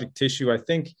pathologic tissue, I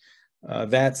think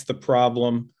that's the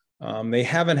problem. They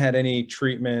haven't had any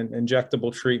treatment,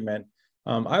 injectable treatment.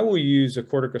 I will use a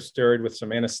corticosteroid with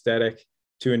some anesthetic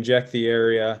to inject the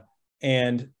area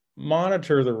and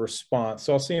monitor the response.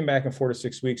 So I'll see them back in 4 to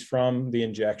 6 weeks from the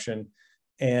injection.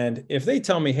 And if they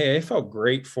tell me, hey, I felt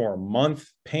great for a month,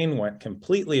 pain went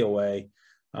completely away.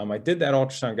 I did that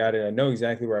ultrasound guided, I know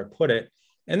exactly where I put it.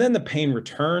 And then the pain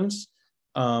returns.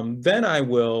 Then I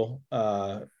will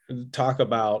talk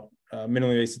about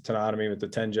minimally invasive tenotomy with the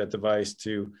 10-jet device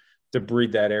to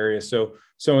breed that area.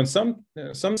 So in some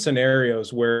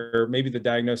scenarios where maybe the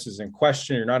diagnosis is in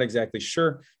question, you're not exactly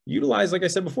sure, utilize, like I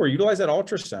said before, utilize that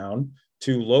ultrasound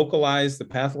to localize the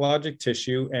pathologic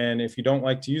tissue. And if you don't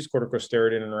like to use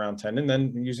corticosteroid in and around tendon,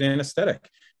 then use anesthetic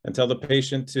and tell the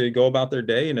patient to go about their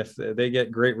day. And if they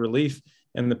get great relief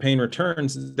and the pain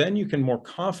returns, then you can more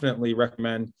confidently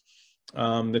recommend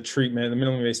the treatment, the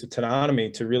minimally invasive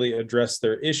tenotomy, to really address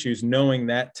their issues, knowing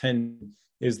that tendon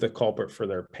is the culprit for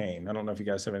their pain. I don't know if you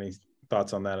guys have any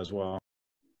thoughts on that as well.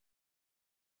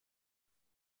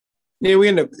 Yeah, we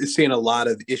end up seeing a lot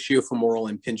of ischiofemoral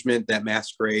impingement that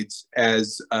masquerades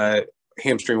as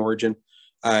hamstring origin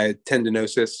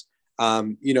tendinosis.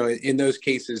 In those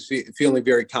cases, feeling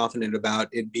very confident about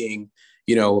it being,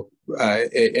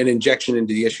 an injection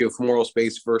into the ischiofemoral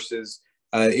space versus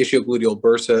ischiogluteal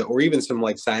bursa, or even some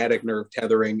like sciatic nerve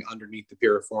tethering underneath the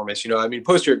piriformis. I mean,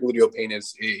 posterior gluteal pain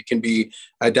it can be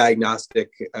a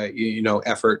diagnostic,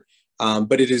 effort,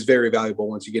 but it is very valuable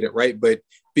once you get it right. But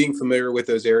being familiar with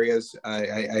those areas, I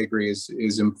agree,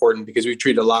 is important, because we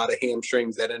treat a lot of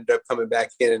hamstrings that ended up coming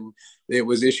back in, and it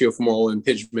was ischiofemoral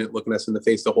impingement looking us in the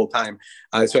face the whole time.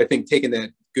 So I think taking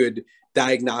that good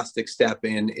diagnostic step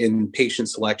in patient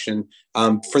selection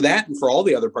for that and for all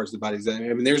the other parts of the body.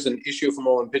 I mean, there's an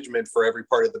ischiofemoral impingement for every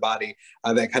part of the body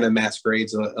that kind of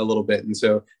masquerades a little bit. And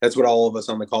so that's what all of us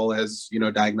on the call as,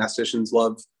 diagnosticians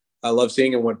love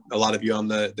seeing, and what a lot of you on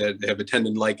that have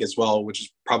attended like as well, which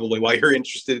is probably why you're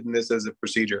interested in this as a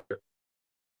procedure.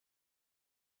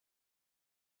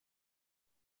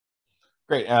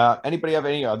 Great. Anybody have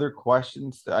any other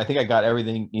questions? I think I got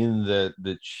everything in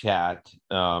the chat.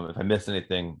 If I missed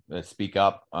anything, speak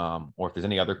up, or if there's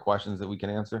any other questions that we can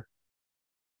answer.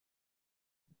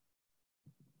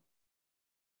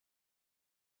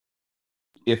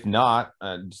 If not,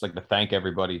 I'd just like to thank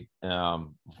everybody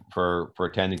for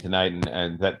attending tonight,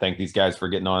 and thank these guys for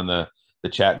getting on the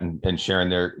chat and sharing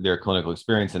their clinical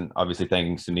experience, and obviously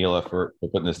thanking Sunila for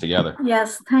putting this together.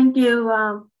 Yes, thank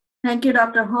you. Thank you,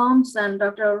 Dr. Holmes and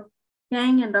Dr.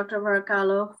 King and Dr.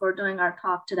 Varacallo for doing our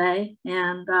talk today.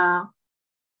 And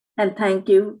thank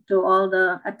you to all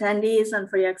the attendees and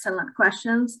for your excellent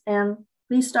questions. And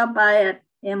please stop by at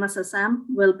AMSSM.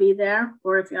 We'll be there.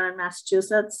 Or if you're in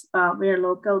Massachusetts, we are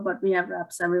local, but we have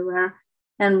reps everywhere.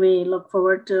 And we look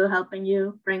forward to helping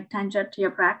you bring Tangent to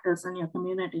your practice and your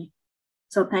community.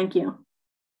 So thank you.